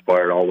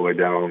transpired all the way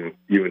down,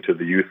 even to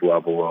the youth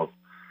level of,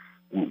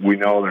 we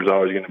know there's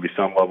always going to be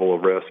some level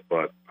of risk,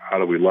 but how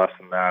do we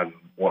lessen that, and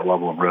what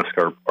level of risk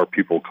are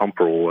people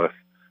comfortable with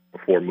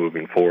before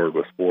moving forward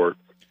with sports?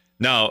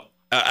 Now,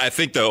 I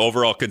think the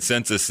overall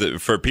consensus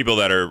for people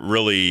that are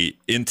really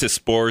into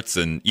sports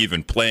and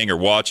even playing or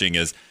watching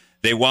is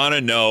they want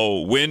to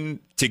know when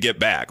to get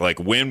back. Like,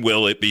 when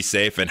will it be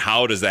safe, and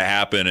how does that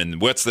happen, and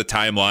what's the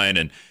timeline?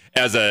 And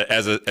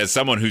as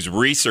someone who's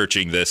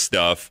researching this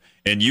stuff,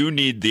 and you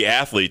need the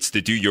athletes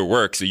to do your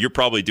work, so you're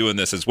probably doing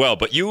this as well.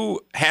 But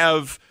you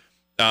have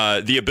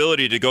the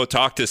ability to go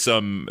talk to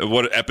some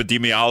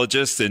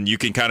epidemiologists, and you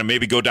can kind of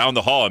maybe go down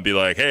the hall and be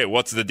like, hey,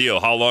 what's the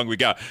deal? How long we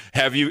got?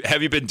 Have you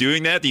been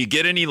doing that? Do you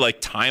get any like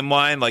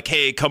timeline? Like,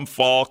 hey, come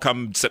fall,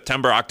 come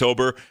September,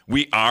 October,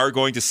 we are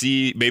going to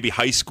see maybe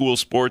high school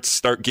sports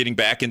start getting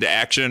back into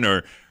action,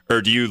 or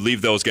do you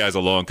leave those guys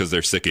alone because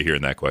they're sick of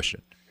hearing that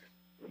question?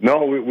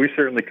 No, we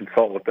certainly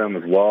consult with them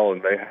as well,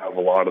 and they have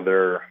a lot of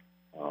their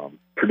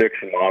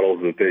prediction models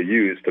that they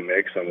use to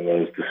make some of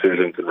those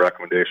decisions and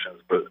recommendations.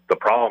 But the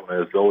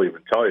problem is they'll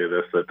even tell you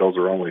this, that those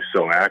are only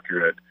so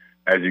accurate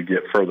as you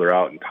get further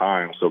out in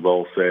time. So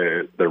they'll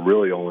say they're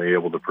really only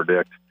able to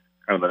predict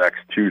kind of the next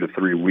 2 to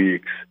 3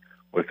 weeks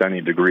with any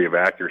degree of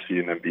accuracy.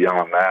 And then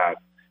beyond that,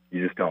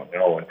 you just don't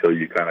know until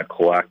you kind of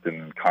collect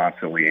and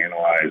constantly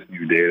analyze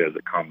new data as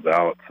it comes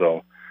out.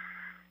 So,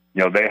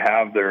 you know, they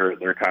have their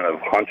kind of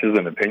hunches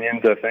and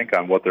opinions, I think,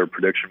 on what their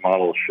prediction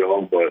models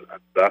show.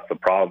 But that's the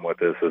problem with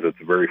this, is it's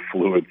a very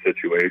fluid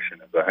situation.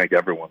 I think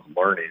everyone's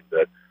learning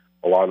that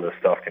a lot of this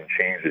stuff can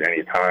change at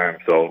any time.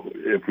 So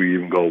if we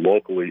even go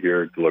locally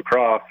here to La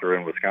Crosse or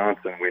in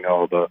Wisconsin, we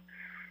know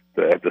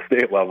at the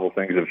state level,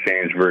 things have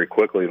changed very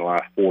quickly in the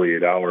last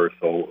 48 hours.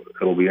 So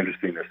it'll be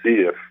interesting to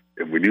see if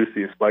we do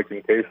see a spike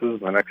in cases in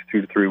the next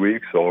 2 to 3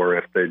 weeks, or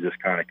if they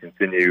just kind of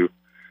continue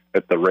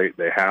at the rate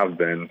they have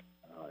been.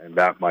 And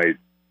that might,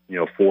 you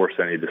know, force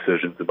any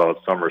decisions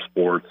about summer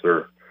sports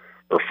or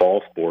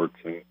fall sports.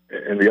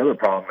 And the other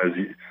problem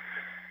is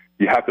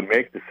you have to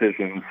make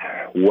decisions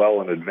well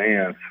in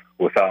advance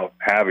without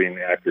having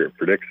accurate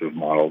predictive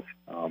models.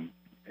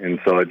 And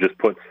so it just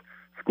puts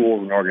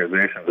schools and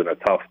organizations in a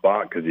tough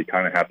spot, because you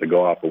kind of have to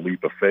go off a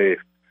leap of faith,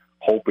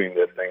 hoping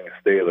that things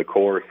stay the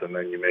course, and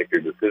then you make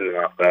your decision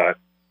off that,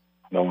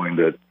 knowing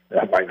that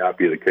might not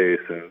be the case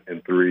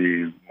in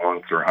 3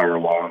 months or however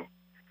long,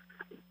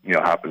 you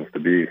know, happens to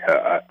be.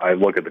 I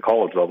look at the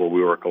college level.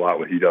 We work a lot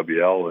with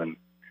EWL, and,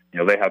 you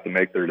know, they have to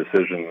make their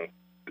decision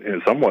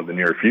in somewhat the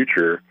near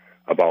future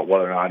about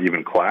whether or not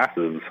even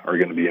classes are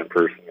going to be in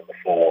person in the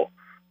fall,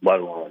 let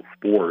alone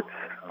sports.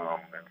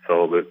 And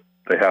so that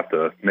they have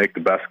to make the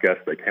best guess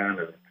they can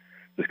and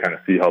just kind of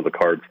see how the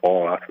cards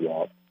fall after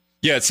that.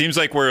 Yeah, it seems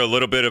like we're a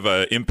little bit of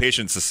an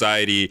impatient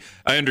society.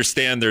 I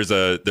understand there's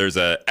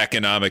a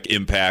economic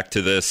impact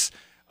to this,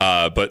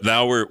 but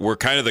now we're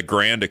kind of the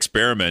grand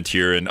experiment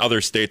here, and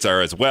other states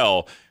are as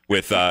well.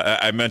 With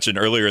I mentioned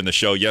earlier in the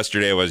show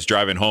yesterday, I was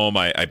driving home.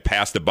 I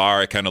passed a bar.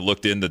 I kind of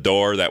looked in the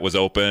door that was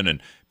open,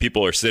 and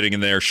people are sitting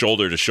in there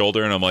shoulder to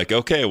shoulder. And I'm like,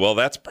 okay, well,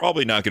 that's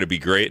probably not going to be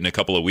great in a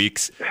couple of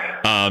weeks.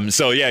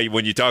 So yeah,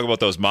 when you talk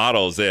about those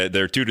models,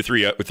 they're 2 to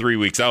 3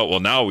 weeks out. Well,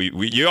 now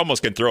you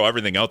almost can throw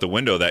everything out the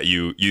window that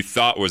you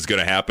thought was going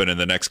to happen in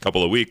the next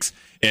couple of weeks,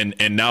 and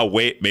now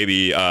wait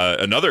maybe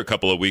another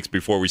couple of weeks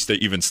before we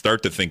even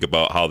start to think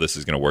about how this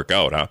is going to work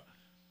out, huh?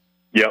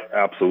 Yep,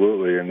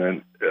 absolutely. And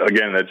then,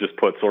 again, that just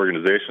puts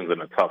organizations in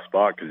a tough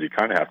spot, because you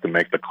kind of have to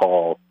make the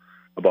call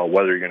about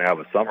whether you're going to have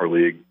a summer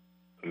league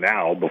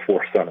now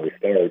before summer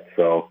starts.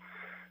 So,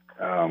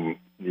 you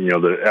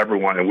know,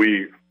 everyone, and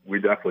we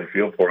definitely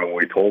feel for them.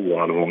 We told a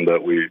lot of them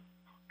that we,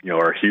 you know,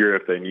 are here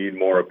if they need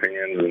more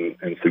opinions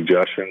and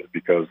suggestions,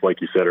 because,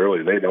 like you said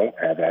earlier, they don't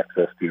have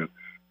access to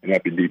an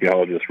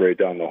epidemiologist right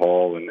down the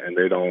hall, and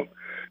they don't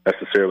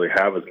necessarily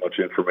have as much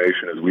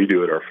information as we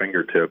do at our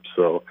fingertips.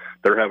 So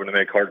they're having to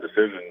make hard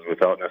decisions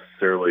without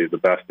necessarily the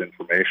best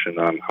information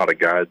on how to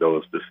guide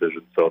those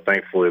decisions. So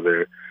thankfully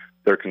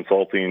they're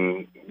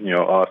consulting, you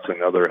know, us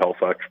and other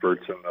health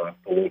experts in the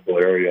local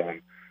area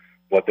on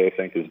what they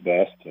think is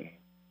best. And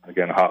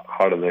again,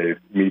 how do they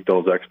meet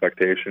those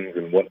expectations,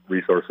 and what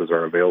resources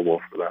are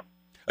available for them.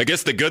 I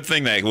guess the good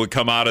thing that would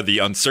come out of the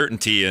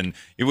uncertainty, and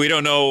we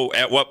don't know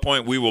at what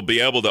point we will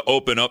be able to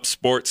open up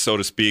sports, so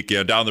to speak,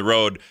 down the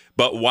road.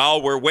 But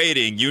while we're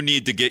waiting, you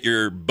need to get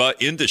your butt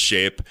into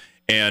shape,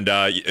 and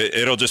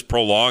it'll just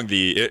prolong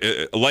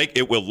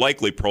it will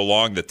likely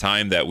prolong the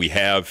time that we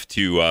have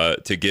to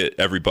get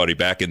everybody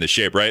back into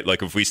shape, right?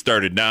 Like if we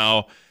started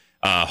now,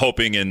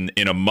 hoping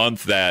in a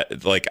month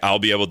that like I'll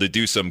be able to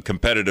do some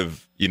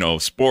competitive, you know,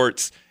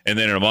 sports, and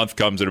then in a month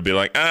comes, it'll be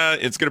like,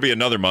 it's going to be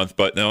another month,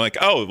 but they're like,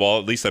 oh, well,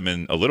 at least I'm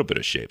in a little bit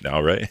of shape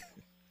now, right?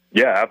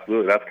 Yeah,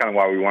 absolutely. That's kind of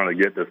why we want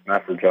to get this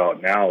message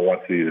out now,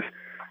 once these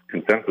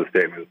consensus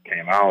statements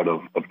came out,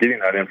 of getting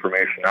that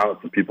information out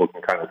so people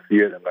can kind of see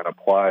it and then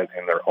apply it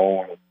in their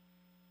own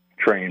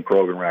training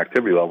program or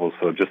activity levels.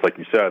 So just like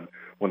you said,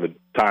 when the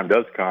time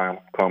does come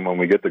when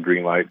we get the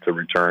green light to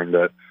return,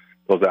 that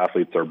those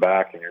athletes are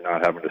back and you're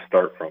not having to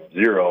start from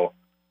zero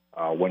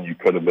when you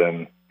could have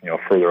been, you know,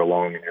 further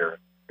along in your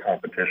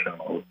competition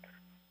mode.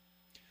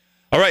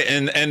 All right,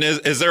 and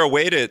is there a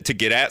way to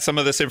get at some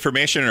of this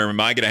information, or am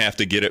I going to have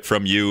to get it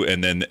from you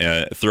and then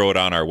throw it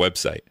on our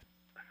website?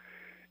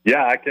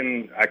 Yeah, I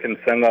can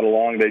send that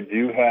along. They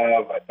do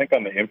have, I think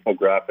on the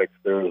infographics,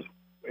 there's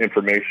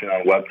information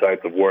on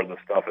websites of where the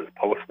stuff is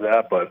posted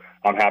at, but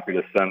I'm happy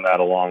to send that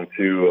along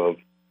too,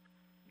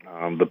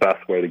 of the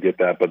best way to get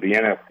that. But the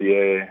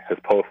NFCA has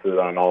posted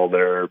on all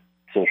their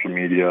social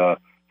media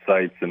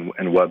sites and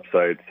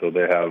websites, so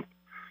they have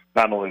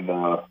not only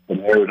the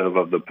narrative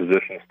of the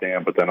position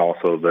stand, but then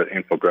also the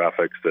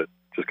infographics that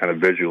just kind of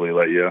visually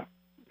let you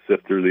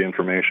sift through the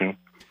information.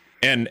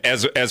 And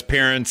as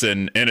parents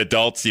and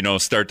adults, you know,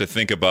 start to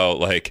think about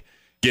like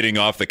getting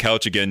off the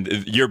couch again,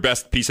 your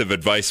best piece of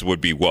advice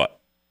would be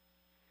what?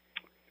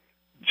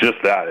 Just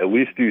that. At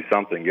least do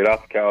something. Get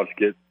off the couch,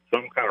 get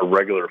some kind of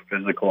regular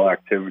physical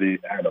activity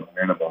at a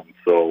minimum.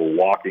 So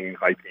walking,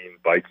 hiking,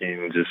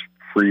 biking, just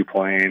free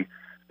playing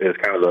is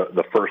kind of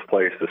the first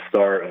place to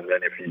start. And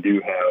then if you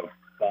do have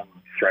some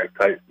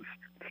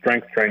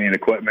strength training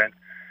equipment,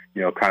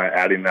 kind of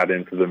adding that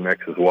into the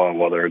mix as well,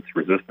 whether it's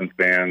resistance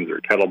bands or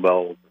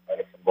kettlebells, or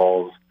medicine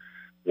balls,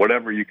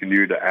 whatever you can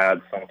do to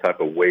add some type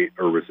of weight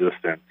or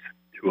resistance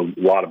to a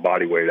lot of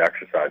body weight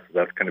exercise. So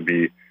that's going to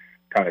be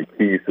kind of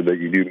key so that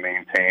you do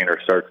maintain or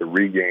start to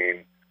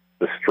regain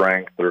the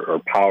strength or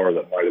power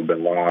that might have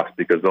been lost,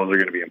 because those are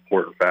going to be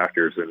important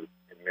factors in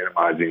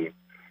minimizing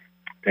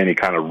any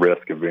kind of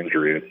risk of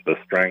injury. It's the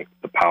strength,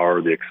 the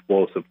power, the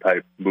explosive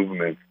type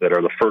movements that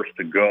are the first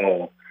to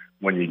go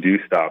when you do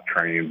stop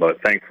training.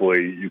 But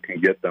thankfully, you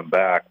can get them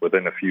back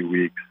within a few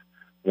weeks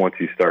once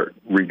you start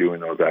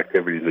redoing those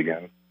activities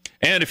again.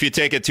 And if you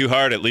take it too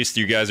hard, at least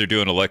you guys are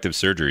doing elective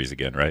surgeries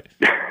again, right?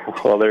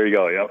 Well, there you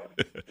go.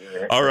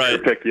 Yep. All right.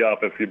 They'll pick you up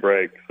if you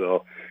break.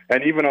 So,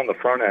 and even on the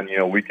front end,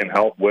 we can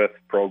help with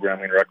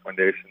programming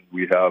recommendations.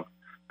 We have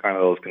kind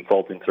of those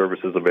consulting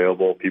services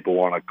available. People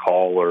want to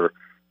call or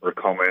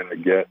come in to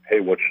get, hey,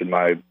 what should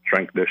my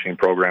strength conditioning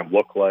program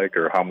look like,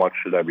 or how much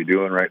should I be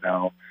doing right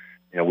now?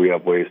 We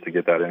have ways to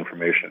get that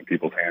information in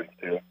people's hands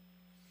too.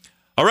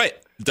 All right.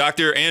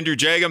 Dr. Andrew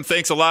Jagum,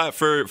 thanks a lot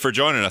for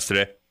joining us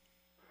today.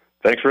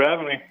 Thanks for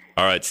having me.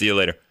 All right. See you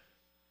later.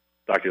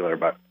 Talk to you later.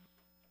 Bye.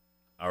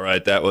 All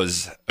right. That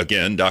was,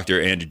 again,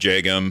 Dr. Andrew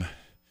Jagum,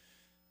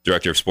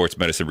 Director of Sports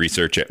Medicine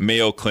Research at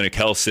Mayo Clinic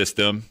Health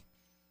System.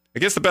 I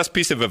guess the best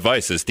piece of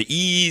advice is to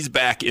ease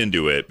back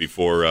into it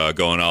before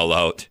going all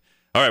out.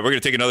 All right, we're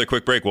going to take another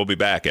quick break. We'll be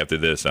back after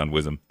this on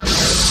Wisdom.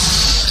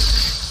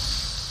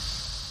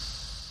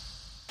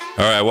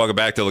 All right, welcome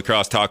back to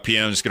Lacrosse Talk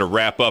PM. I'm just going to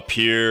wrap up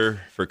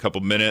here for a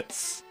couple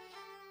minutes.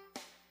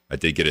 I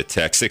did get a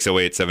text,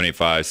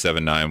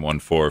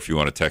 608-785-7914 if you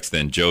want to text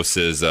in. Joe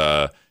says,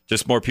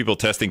 just more people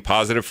testing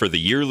positive for the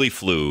yearly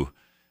flu.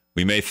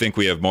 We may think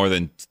we have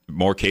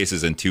more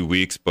cases in 2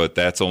 weeks, but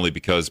that's only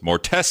because more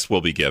tests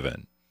will be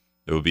given.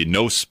 There will be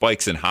no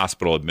spikes in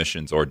hospital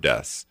admissions or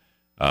deaths.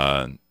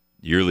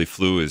 Yearly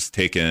flu has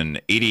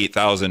taken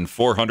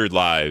 88,400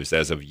 lives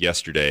as of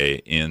yesterday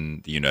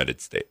in the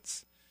United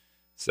States.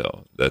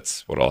 So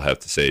that's what I'll have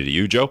to say to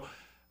you, Joe.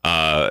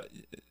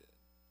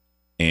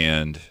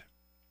 And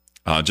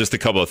just a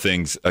couple of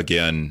things.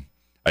 Again,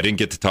 I didn't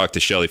get to talk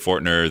to Shelley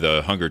Fortner,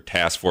 the Hunger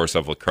Task Force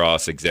of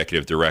Lacrosse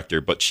Executive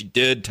Director, but she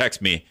did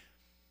text me.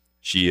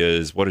 She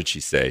is, what did she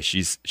say?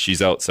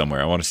 She's out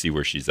somewhere. I want to see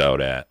where she's out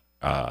at.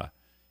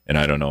 And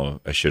I don't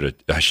know. I should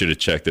have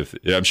checked.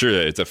 I'm sure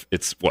it's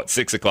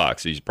 6:00,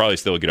 so you should probably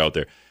still get out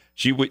there.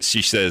 She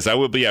says, I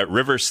will be at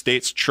River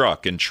States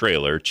Truck and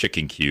Trailer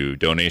Chicken Queue.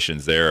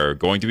 Donations there are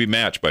going to be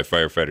matched by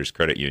Firefighters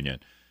Credit Union.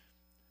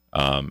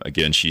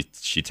 Again, she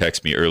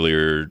texted me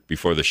earlier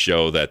before the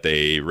show that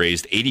they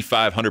raised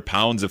 8,500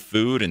 pounds of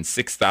food and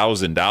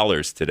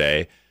 $6,000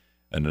 today.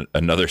 And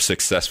another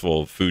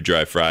successful Food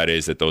Drive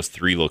Fridays at those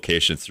 3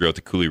 locations throughout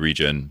the Coulee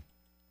region.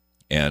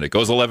 And it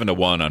goes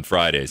 11-1 on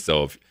Friday.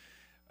 So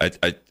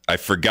I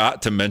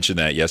forgot to mention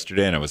that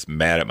yesterday, and I was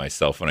mad at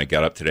myself when I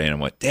got up today and I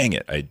went, dang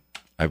it, I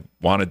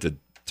wanted to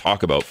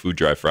talk about Food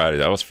Drive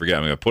Fridays. I almost forgot.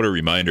 I'm going to put a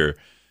reminder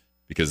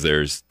because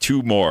there's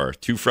 2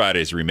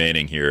 Fridays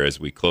remaining here as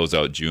we close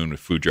out June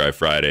with Food Drive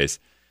Fridays.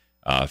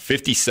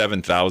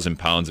 57,000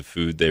 pounds of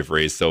food they've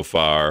raised so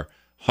far,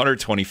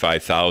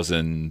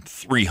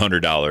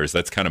 $125,300.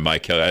 That's kind of my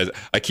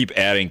I keep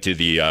adding to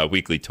the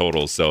weekly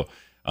totals. So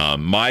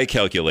my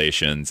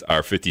calculations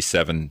are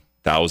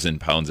 57,000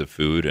 pounds of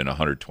food and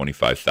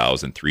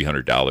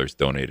 $125,300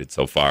 donated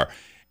so far.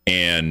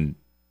 And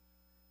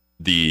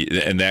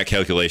that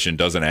calculation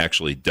doesn't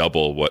actually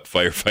double what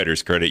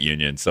Firefighters Credit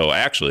Union. So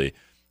actually,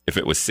 if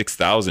it was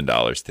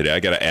 $6,000 today, I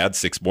got to add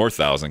 $6,000 more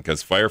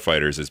because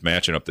Firefighters is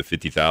matching up to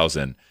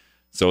 $50,000.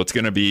 So it's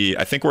going to be,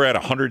 I think we're at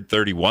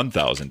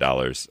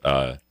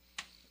 $131,000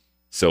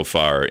 so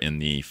far in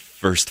the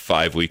first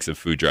 5 weeks of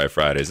Food Drive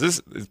Fridays. This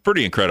is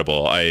pretty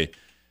incredible. I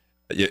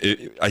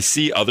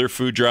see other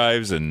food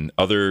drives and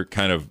other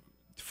kind of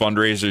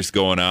fundraisers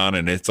going on,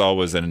 and it's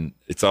always a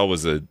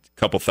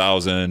couple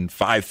thousand,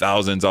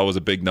 5,000 is always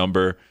a big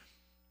number.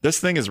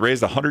 This thing has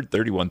raised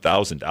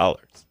 $131,000.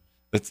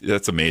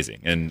 That's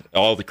amazing, and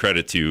all the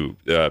credit to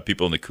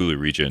people in the Coulee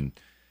region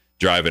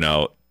driving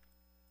out,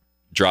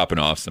 dropping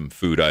off some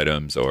food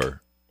items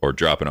or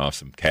dropping off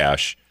some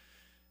cash.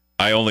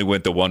 I only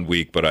went the 1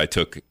 week, but I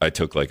took like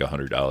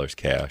 $100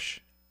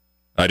 cash.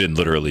 I didn't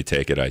literally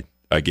take it.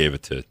 I gave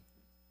it to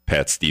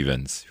Pat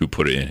Stevens, who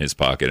put it in his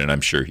pocket, and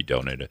I'm sure he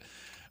donated it.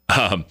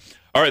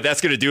 All right,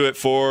 that's going to do it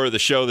for the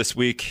show this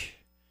week.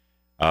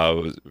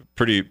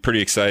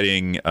 Pretty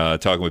exciting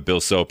talking with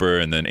Bill Soper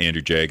and then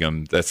Andrew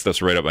Jagum. That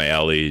stuff's right up my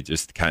alley.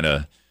 Just kind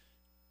of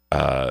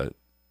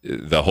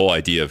the whole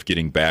idea of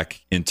getting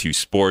back into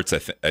sports.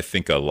 I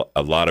think a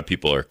lot of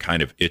people are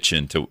kind of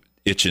itching to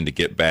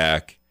get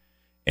back,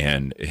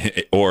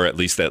 or at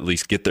least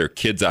get their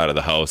kids out of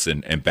the house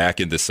and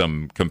back into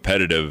some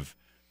competitive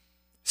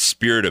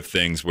spirit of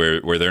things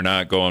where they're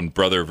not going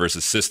brother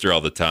versus sister all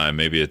the time.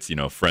 Maybe it's,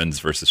 friends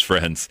versus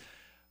friends.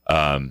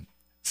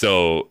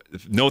 So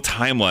no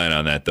timeline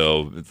on that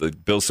though.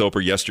 Bill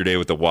Soper yesterday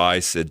with the Y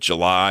said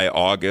July,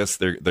 August,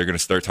 they're going to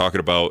start talking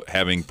about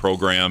having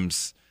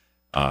programs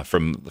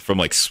from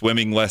like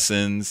swimming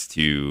lessons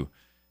to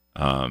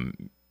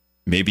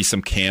maybe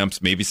some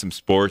camps, maybe some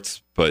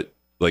sports. But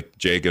like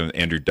Dr.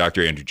 Andrew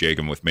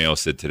Jagum with Mayo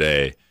said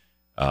today,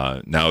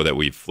 now that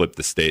we've flipped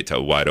the state to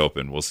wide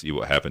open, we'll see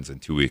what happens in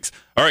 2 weeks.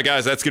 All right,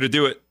 guys, that's going to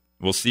do it.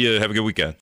 We'll see you. Have a good weekend.